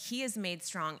that he is made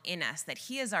strong in us, that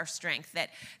he is our strength, that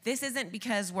this isn't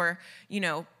because we're,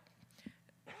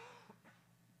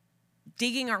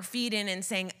 digging our feet in and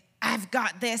saying, I've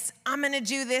got this, I'm going to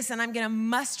do this, and I'm going to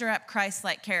muster up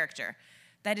Christ-like character.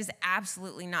 That is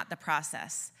absolutely not the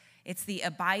process. It's the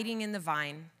abiding in the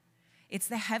vine. It's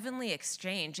the heavenly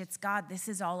exchange. It's, God, this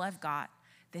is all I've got.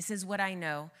 This is what I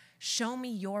know. Show me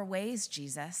your ways,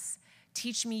 Jesus.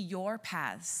 Teach me your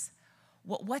paths.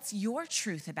 What's your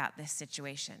truth about this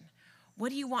situation? What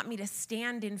do you want me to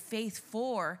stand in faith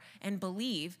for and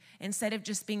believe instead of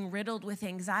just being riddled with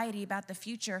anxiety about the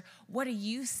future? What are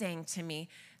you saying to me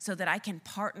so that I can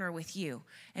partner with you?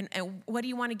 And what do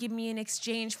you want to give me in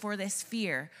exchange for this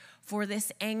fear, for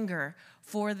this anger,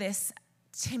 for this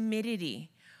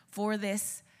timidity, for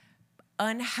this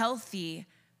unhealthy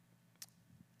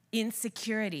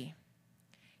insecurity?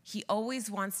 He always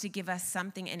wants to give us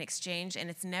something in exchange, and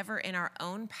it's never in our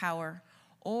own power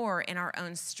or in our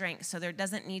own strength. So there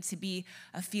doesn't need to be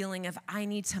a feeling of, I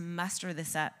need to muster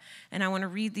this up. And I want to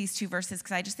read these two verses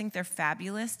because I just think they're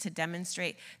fabulous to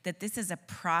demonstrate that this is a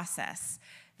process.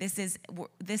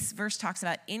 This verse talks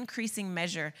about increasing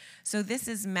measure. So this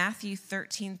is Matthew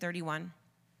 13:31.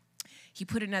 He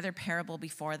put another parable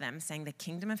before them, saying, the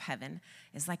kingdom of heaven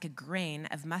is like a grain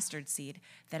of mustard seed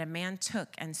that a man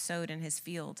took and sowed in his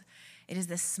field. It is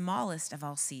the smallest of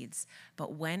all seeds,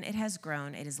 but when it has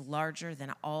grown, it is larger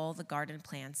than all the garden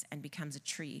plants and becomes a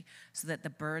tree, so that the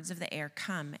birds of the air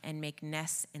come and make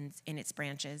nests in its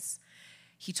branches.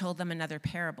 He told them another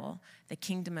parable. The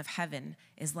kingdom of heaven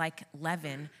is like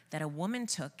leaven that a woman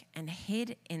took and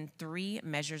hid in 3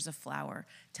 measures of flour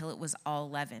till it was all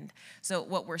leavened. So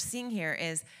what we're seeing here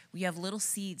is we have little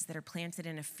seeds that are planted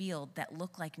in a field that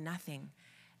look like nothing,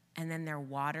 and then they're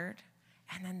watered,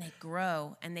 and then they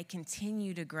grow, and they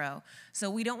continue to grow.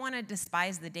 So we don't want to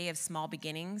despise the day of small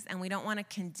beginnings, and we don't want to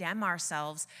condemn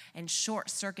ourselves and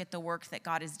short-circuit the work that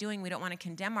God is doing. We don't want to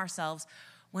condemn ourselves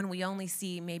when we only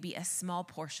see maybe a small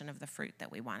portion of the fruit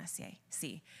that we want to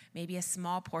see, maybe a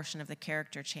small portion of the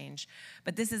character change.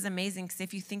 But this is amazing because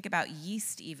if you think about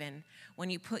yeast even, when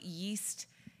you put yeast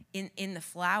in the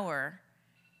flour,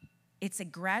 it's a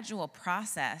gradual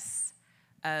process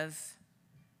of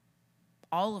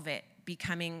all of it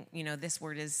becoming, this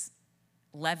word is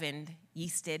leavened,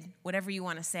 yeasted, whatever you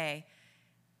want to say.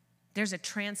 There's a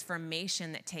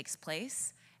transformation that takes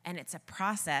place, and it's a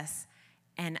process.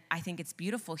 And I think it's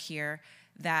beautiful here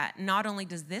that not only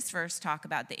does this verse talk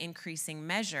about the increasing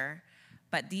measure,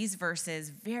 but these verses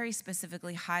very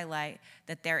specifically highlight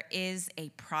that there is a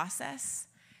process,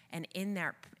 and in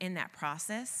that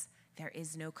process, there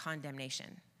is no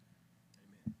condemnation.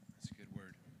 Amen. That's a good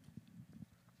word.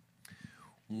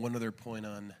 One other point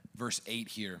on verse 8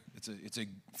 here. It's a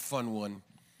fun one.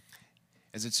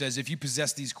 As it says, if you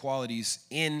possess these qualities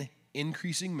in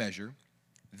increasing measure,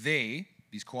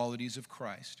 these qualities of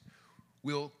Christ,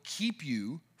 will keep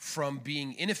you from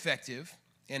being ineffective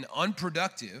and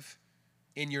unproductive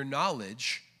in your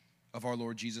knowledge of our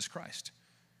Lord Jesus Christ.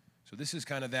 So this is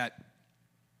kind of that,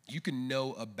 you can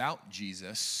know about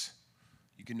Jesus,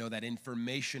 you can know that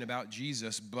information about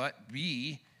Jesus, but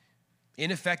be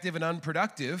ineffective and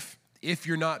unproductive if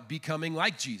you're not becoming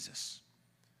like Jesus.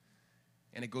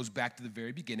 And it goes back to the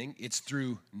very beginning. It's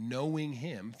through knowing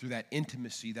him, through that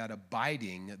intimacy, that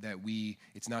abiding,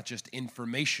 it's not just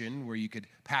information where you could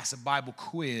pass a Bible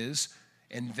quiz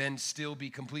and then still be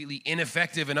completely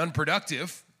ineffective and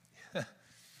unproductive.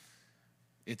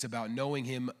 It's about knowing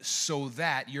him so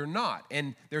that you're not.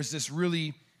 And there's this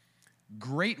really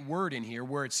great word in here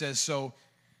where it says, so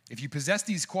if you possess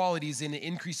these qualities in an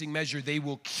increasing measure, they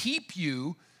will keep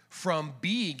you from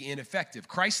being ineffective.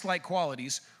 Christ-like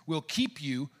qualities will keep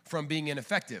you from being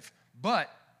ineffective.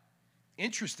 But,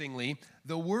 interestingly,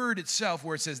 the word itself,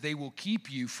 where it says they will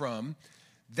keep you from,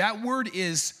 that word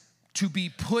is to be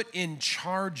put in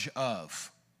charge of.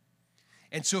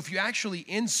 And so if you actually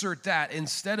insert that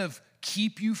instead of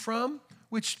keep you from,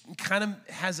 which kind of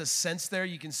has a sense there,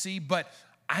 you can see, but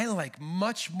I like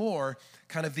much more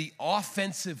kind of the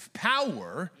offensive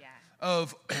power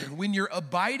of when you're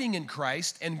abiding in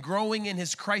Christ and growing in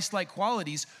his Christ-like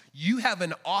qualities, you have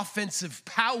an offensive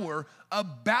power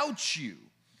about you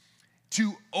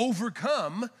to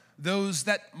overcome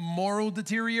that moral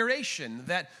deterioration,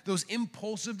 those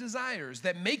impulsive desires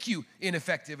that make you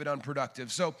ineffective and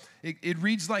unproductive. So it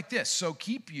reads like this. So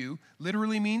keep you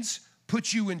literally means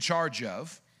put you in charge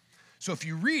of. So if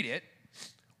you read it,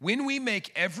 when we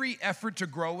make every effort to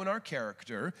grow in our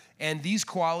character, and these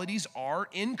qualities are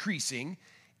increasing,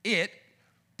 it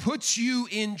puts you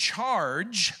in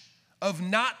charge of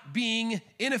not being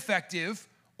ineffective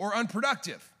or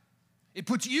unproductive. It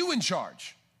puts you in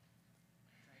charge.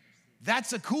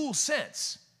 That's a cool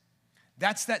sense.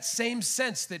 That's that same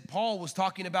sense that Paul was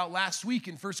talking about last week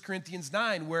in 1 Corinthians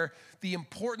 9, where the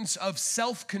importance of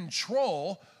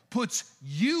self-control puts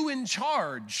you in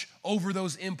charge over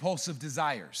those impulsive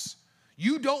desires.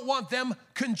 You don't want them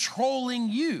controlling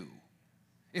you.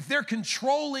 If they're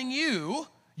controlling you,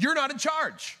 you're not in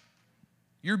charge.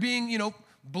 You're being,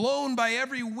 blown by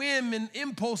every whim and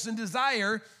impulse and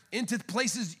desire into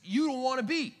places you don't want to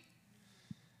be.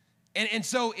 And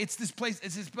so it's this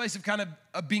place of kind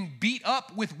of being beat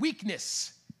up with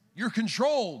weakness. You're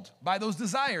controlled by those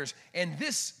desires. And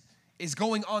this is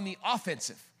going on the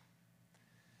offensive,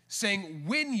 saying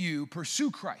when you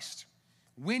pursue Christ,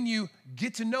 when you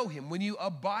get to know him, when you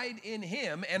abide in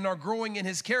him and are growing in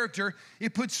his character,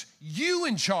 it puts you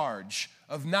in charge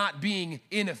of not being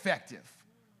ineffective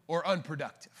or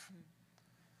unproductive.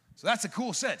 So that's a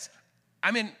cool sense.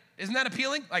 I mean, isn't that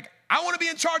appealing? Like, I want to be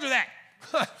in charge of that.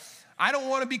 I don't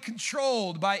want to be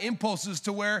controlled by impulses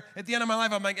to where at the end of my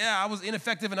life, I'm like, yeah, I was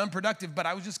ineffective and unproductive, but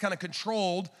I was just kind of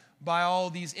controlled by all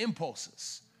these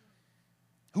impulses.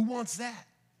 Who wants that?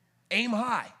 Aim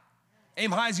high.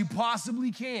 Aim high as you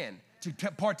possibly can to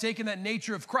partake in that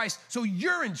nature of Christ so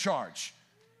you're in charge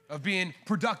of being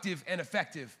productive and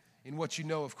effective in what you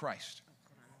know of Christ.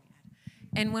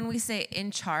 And when we say in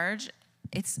charge,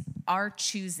 it's our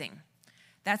choosing.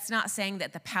 That's not saying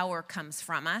that the power comes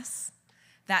from us.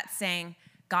 That's saying,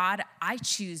 God, I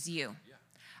choose you. Yeah.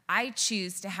 I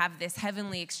choose to have this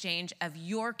heavenly exchange of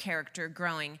your character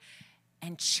growing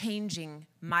and changing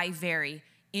my very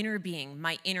inner being,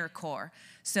 my inner core.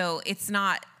 So it's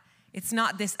not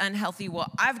this unhealthy,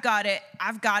 well, I've got it,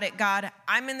 God.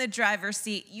 I'm in the driver's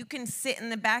seat. You can sit in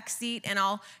the back seat and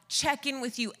I'll check in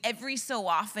with you every so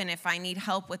often if I need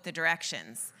help with the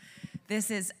directions.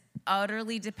 This is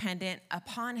utterly dependent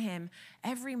upon him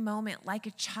every moment, like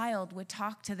a child would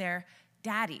talk to their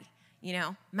daddy. You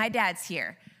know, my dad's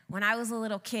here. When I was a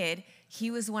little kid,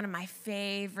 he was one of my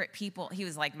favorite people. He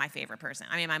was like my favorite person.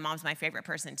 I mean, my mom's my favorite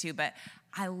person too, but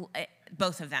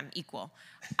both of them equal.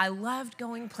 I loved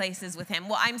going places with him.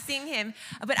 Well, I'm seeing him,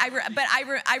 but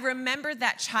I remember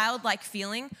that childlike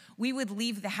feeling. We would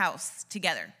leave the house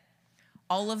together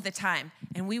all of the time,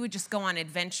 and we would just go on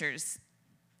adventures.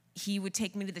 He would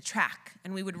take me to the track,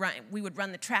 and we would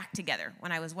run the track together.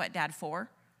 When I was, what, Dad, 4?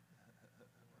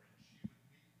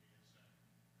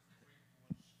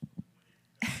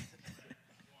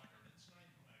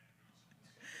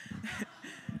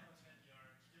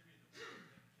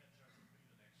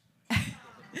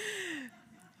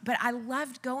 But I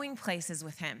loved going places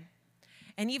with him.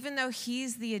 And even though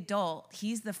he's the adult,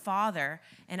 he's the father,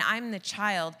 and I'm the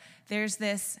child, there's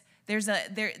this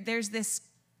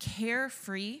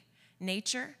carefree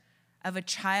nature of a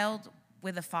child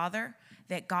with a father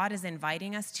that God is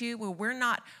inviting us to, where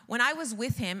when I was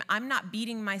with him, I'm not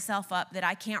beating myself up that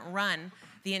I can't run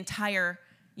the entire,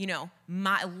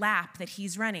 my lap that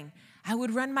he's running. I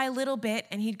would run my little bit,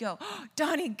 and he'd go, oh,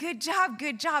 Donnie, good job,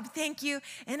 thank you.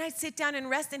 And I'd sit down and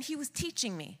rest, and he was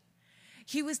teaching me.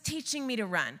 He was teaching me to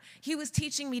run. He was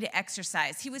teaching me to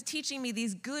exercise. He was teaching me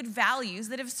these good values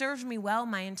that have served me well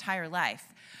my entire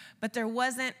life. But it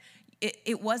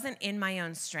wasn't in my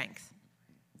own strength.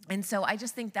 And so I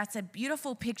just think that's a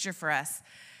beautiful picture for us,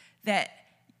 that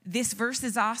this verse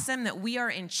is awesome, that we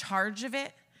are in charge of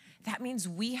it. That means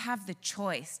we have the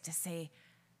choice to say,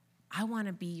 I want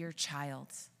to be your child.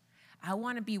 I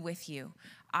want to be with you.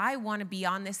 I want to be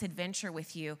on this adventure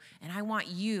with you, and I want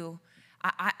you,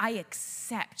 I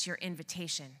accept your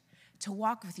invitation to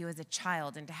walk with you as a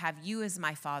child and to have you as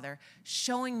my father,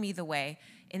 showing me the way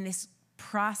in this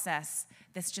process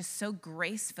that's just so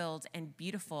grace-filled and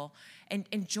beautiful and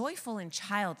joyful and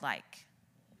childlike.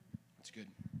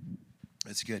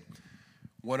 That's good.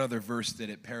 One other verse that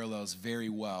it parallels very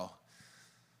well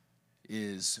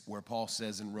is where Paul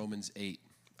says in Romans 8,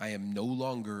 I am no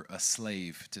longer a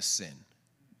slave to sin.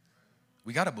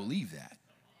 We got to believe that.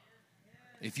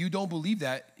 If you don't believe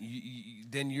that,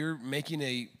 then you're making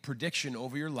a prediction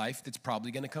over your life that's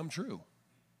probably going to come true.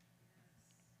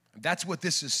 That's what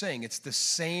this is saying. It's the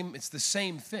same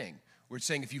thing. We're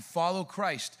saying if you follow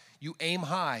Christ, you aim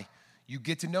high, you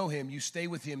get to know him, you stay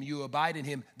with him, you abide in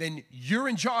him, then you're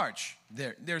in charge.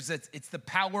 It's the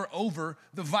power over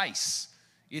the vice.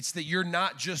 It's that you're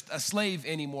not just a slave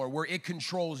anymore, where it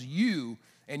controls you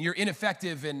and you're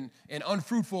ineffective and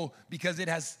unfruitful because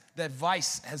that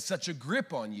vice has such a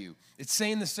grip on you. It's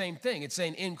saying the same thing. It's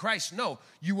saying in Christ, no,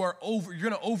 you're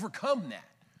going to overcome that.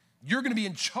 You're going to be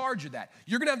in charge of that.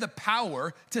 You're going to have the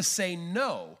power to say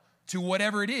no to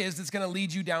whatever it is that's going to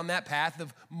lead you down that path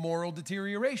of moral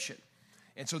deterioration.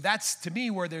 And so that's, to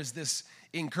me, where there's this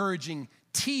encouraging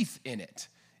teeth in it,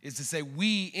 is to say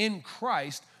we in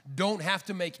Christ don't have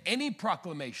to make any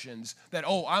proclamations that,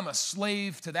 oh, I'm a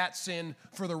slave to that sin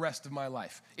for the rest of my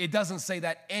life. It doesn't say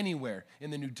that anywhere in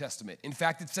the New Testament. In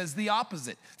fact, it says the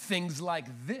opposite. Things like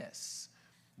this.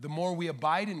 The more we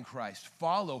abide in Christ,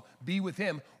 follow, be with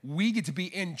him, we get to be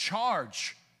in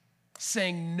charge,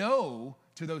 saying no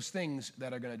to those things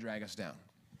that are going to drag us down.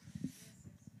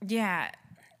 Yeah,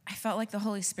 I felt like the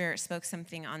Holy Spirit spoke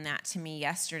something on that to me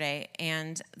yesterday,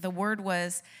 and the word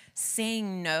was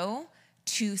saying no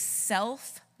to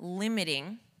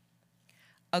self-limiting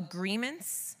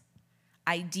agreements,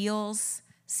 ideals,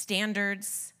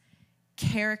 standards,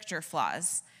 character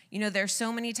flaws. You know, there's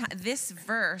so many times, this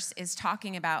verse is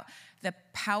talking about the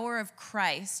power of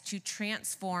Christ to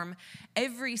transform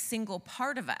every single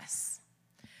part of us.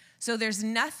 So there's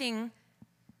nothing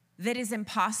that is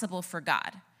impossible for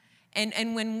God.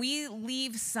 And when we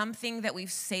leave something that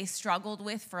we've, say, struggled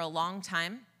with for a long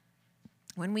time,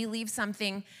 when we leave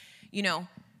something, you know,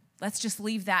 let's just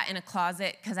leave that in a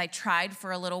closet because I tried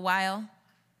for a little while.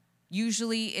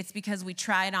 Usually it's because we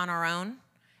tried on our own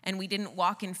and we didn't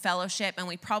walk in fellowship and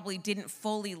we probably didn't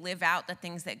fully live out the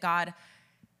things that God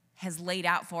has laid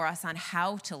out for us on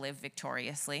how to live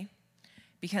victoriously.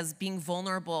 Because being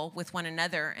vulnerable with one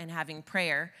another and having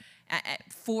prayer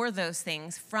for those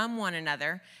things from one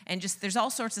another, and just there's all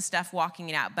sorts of stuff walking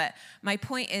it out. But my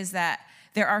point is that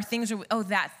there are things where,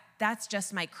 that's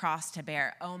just my cross to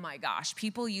bear. Oh my gosh,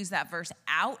 people use that verse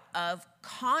out of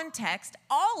context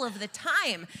all of the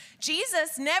time.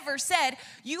 Jesus never said,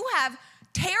 you have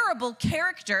terrible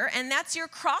character and that's your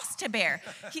cross to bear.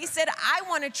 He said, I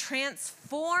want to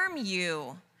transform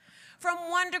you from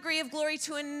one degree of glory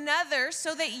to another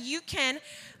so that you can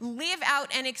live out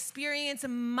and experience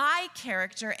my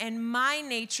character and my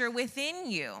nature within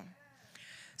you.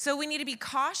 So we need to be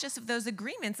cautious of those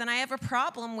agreements. And I have a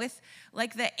problem with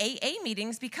like the AA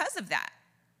meetings because of that.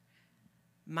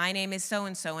 My name is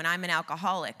so-and-so and I'm an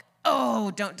alcoholic. Oh,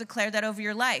 don't declare that over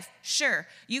your life. Sure,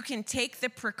 you can take the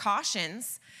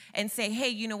precautions and say, hey,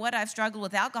 you know what? I've struggled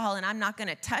with alcohol and I'm not going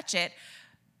to touch it.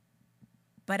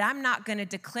 But I'm not going to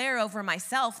declare over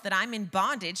myself that I'm in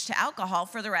bondage to alcohol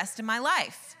for the rest of my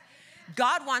life.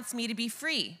 God wants me to be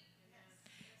free.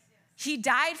 He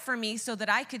died for me so that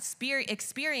I could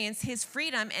experience his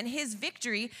freedom and his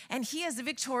victory, and he is a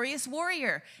victorious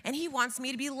warrior, and he wants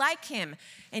me to be like him.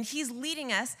 And he's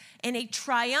leading us in a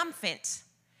triumphant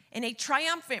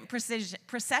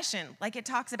procession, like it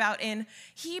talks about in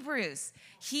Hebrews.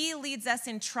 He leads us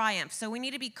in triumph. So we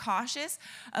need to be cautious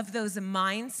of those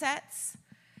mindsets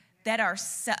that are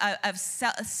of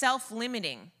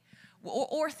self-limiting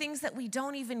or things that we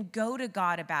don't even go to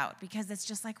God about because it's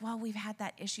just like, well, we've had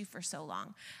that issue for so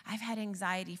long. I've had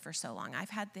anxiety for so long. I've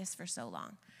had this for so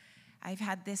long. I've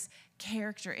had this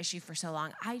character issue for so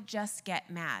long. I just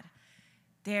get mad.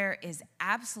 There is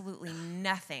absolutely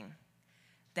nothing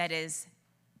that is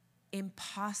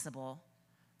impossible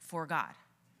for God.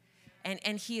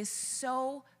 And he is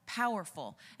so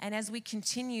powerful. And as we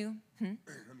continue... Let me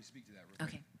speak to that real quick.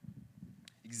 Okay.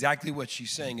 Exactly what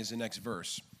she's saying is the next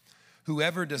verse.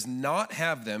 Whoever does not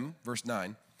have them, verse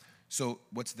 9, so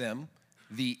what's them?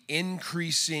 The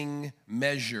increasing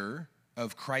measure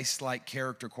of Christ-like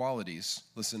character qualities.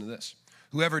 Listen to this.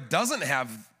 Whoever doesn't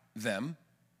have them,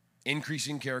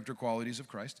 increasing character qualities of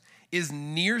Christ, is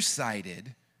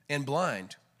nearsighted and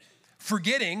blind,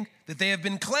 forgetting that they have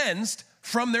been cleansed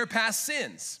from their past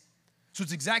sins. So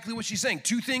it's exactly what she's saying.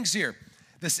 Two things here.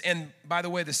 This, and by the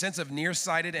way, the sense of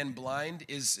nearsighted and blind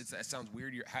that sounds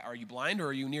weird. Are you blind or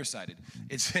are you nearsighted?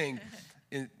 It's saying,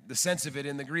 the sense of it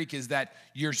in the Greek is that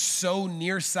you're so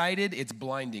nearsighted, it's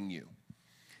blinding you.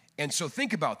 And so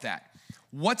think about that.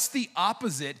 What's the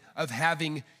opposite of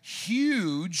having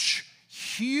huge,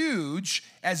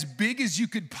 as big as you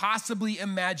could possibly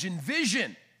imagine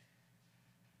vision?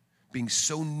 Being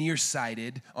so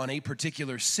nearsighted on a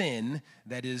particular sin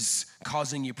that is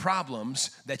causing you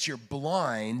problems that you're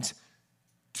blind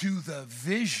to the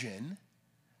vision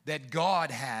that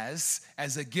God has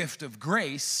as a gift of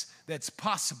grace that's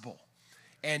possible.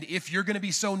 And if you're going to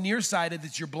be so nearsighted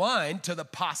that you're blind to the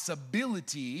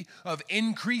possibility of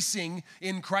increasing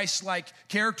in Christ-like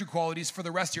character qualities for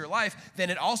the rest of your life, then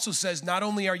it also says not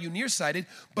only are you nearsighted,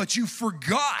 but you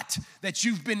forgot that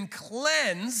you've been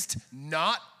cleansed,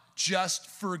 not just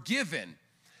forgiven.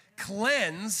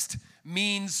 Cleansed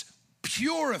means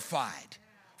purified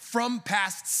from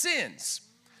past sins.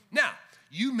 Now,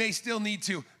 you may still need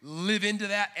to live into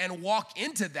that and walk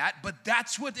into that, but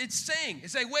that's what it's saying.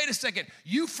 It's like, wait a second,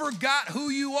 you forgot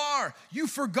who you are. You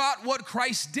forgot what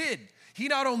Christ did. He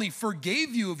not only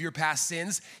forgave you of your past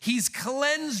sins, he's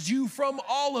cleansed you from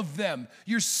all of them.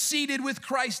 You're seated with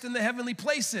Christ in the heavenly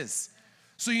places.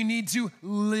 So you need to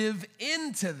live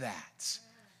into that.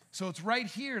 So it's right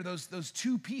here, those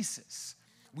two pieces.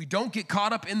 We don't get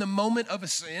caught up in the moment of a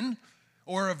sin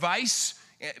or a vice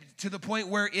to the point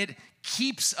where it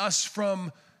keeps us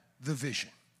from the vision.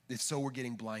 It's so we're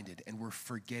getting blinded and we're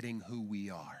forgetting who we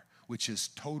are, which is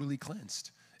totally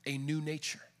cleansed, a new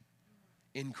nature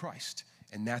in Christ.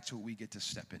 And that's what we get to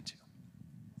step into.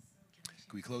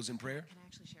 Can we close in prayer? Can I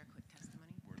actually share a quick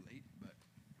testimony? We're late, but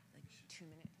Like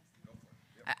 2-minute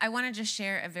testimony? I want to just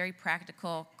share a very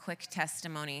practical, quick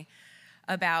testimony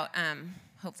about,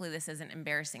 hopefully this isn't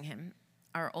embarrassing him,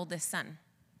 our oldest son.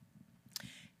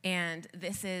 And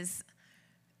this is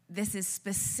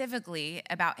specifically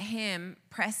about him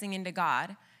pressing into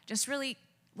God, just really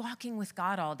walking with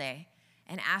God all day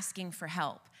and asking for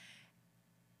help,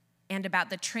 and about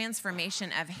the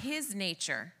transformation of his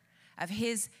nature, of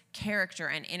his character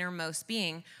and innermost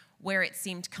being, where it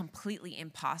seemed completely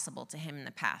impossible to him in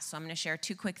the past. So I'm going to share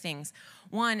 2 quick things.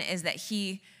 One is that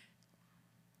he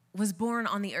was born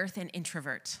on the earth an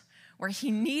introvert, where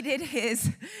he needed his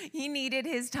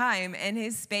time and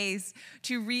his space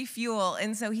to refuel.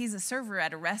 And so he's a server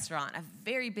at a restaurant, a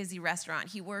very busy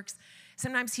restaurant.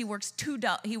 Sometimes he works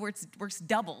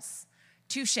doubles,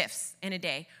 2 shifts in a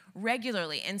day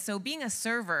regularly. And so being a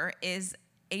server is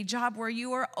a job where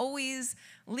you are always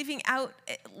living out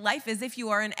life as if you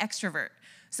are an extrovert.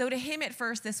 So to him at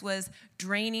first, this was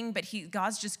draining, but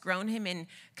God's just grown him in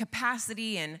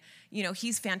capacity, and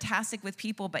he's fantastic with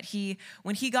people, but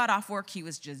when he got off work, he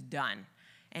was just done.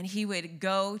 And he would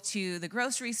go to the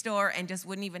grocery store and just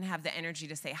wouldn't even have the energy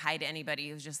to say hi to anybody.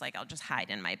 He was just like, I'll just hide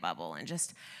in my bubble and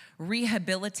just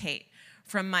rehabilitate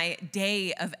from my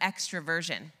day of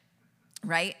extroversion,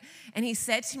 right? And he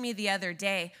said to me the other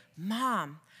day,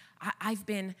 Mom, I've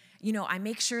been, I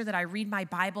make sure that I read my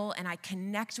Bible and I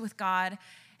connect with God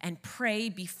and pray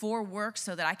before work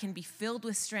so that I can be filled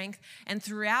with strength. And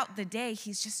throughout the day,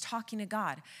 he's just talking to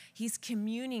God. He's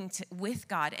communing with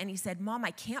God. And he said, Mom,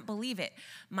 I can't believe it.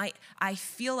 I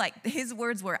feel like, his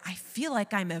words were, I feel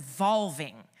like I'm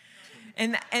evolving.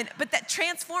 But that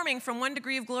transforming from one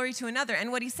degree of glory to another.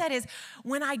 And what he said is,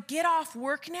 when I get off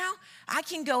work now, I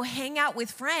can go hang out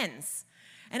with friends.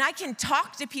 And I can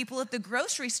talk to people at the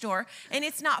grocery store, and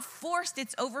it's not forced,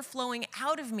 it's overflowing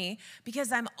out of me because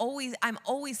I'm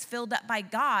always filled up by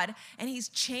God, and he's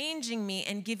changing me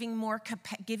and giving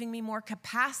me more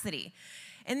capacity.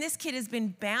 And this kid has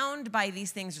been bound by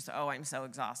these things. Just, I'm so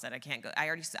exhausted, I can't go.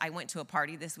 I went to a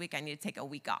party this week, I need to take a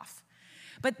week off.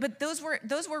 But those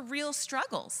were real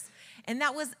struggles. And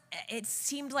it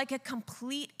seemed like a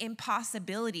complete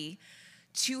impossibility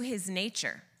to his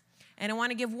nature. And I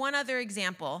want to give one other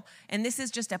example, and this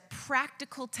is just a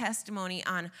practical testimony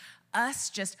on us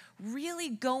just really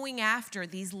going after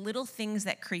these little things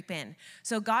that creep in.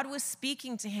 So God was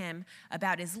speaking to him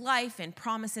about his life and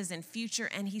promises and future,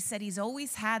 and he said he's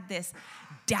always had this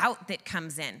doubt that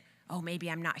comes in. Oh, maybe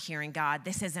I'm not hearing God.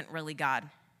 This isn't really God.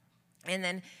 And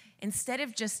then instead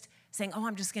of just saying,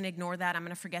 I'm just going to ignore that, I'm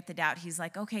going to forget the doubt, he's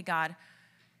like, okay, God,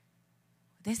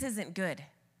 this isn't good.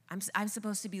 I'm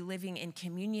supposed to be living in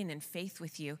communion and faith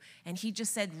with you. And he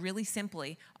just said really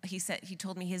simply, he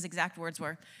told me his exact words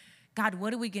were, God,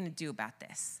 what are we going to do about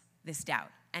this doubt?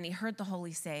 And he heard the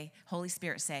Holy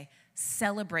Spirit say,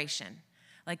 celebration.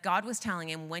 Like God was telling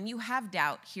him, when you have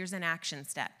doubt, here's an action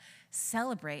step.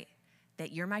 Celebrate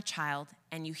that you're my child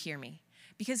and you hear me.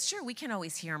 Because sure, we can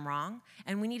always hear him wrong,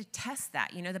 and we need to test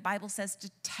that. The Bible says to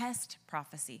test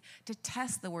prophecy, to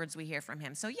test the words we hear from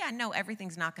him. So yeah, no,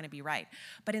 everything's not going to be right.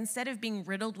 But instead of being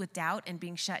riddled with doubt and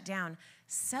being shut down,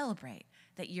 celebrate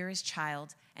that you're his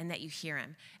child and that you hear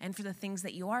him. And for the things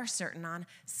that you are certain on,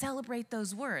 celebrate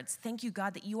those words. Thank you,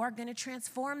 God, that you are going to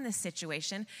transform this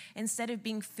situation instead of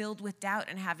being filled with doubt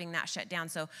and having that shut down.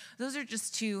 So those are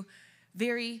just 2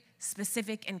 very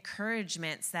specific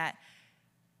encouragements that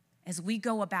as we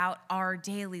go about our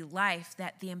daily life,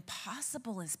 that the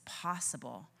impossible is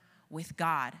possible with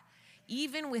God.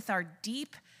 Even with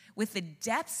the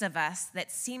depths of us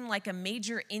that seem like a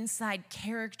major inside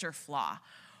character flaw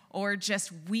or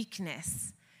just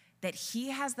weakness, that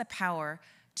he has the power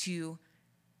to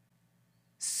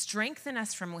strengthen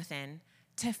us from within,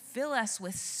 to fill us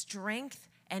with strength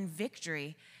and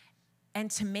victory, and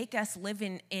to make us live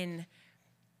in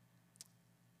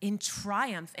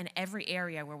triumph in every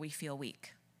area where we feel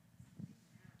weak.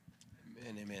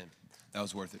 Amen. That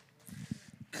was worth it.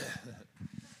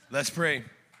 Let's pray.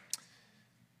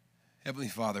 Heavenly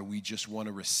Father, we just want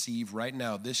to receive right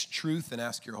now this truth and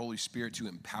ask your Holy Spirit to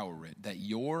empower it, that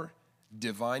your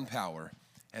divine power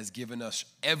has given us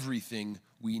everything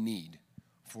we need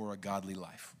for a godly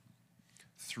life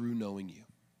through knowing you.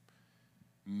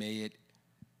 May it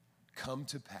come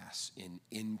to pass in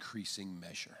increasing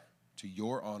measure, to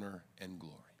your honor and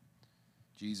glory.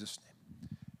 In Jesus'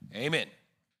 name, amen.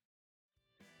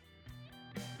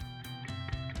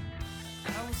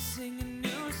 I will sing a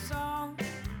new song.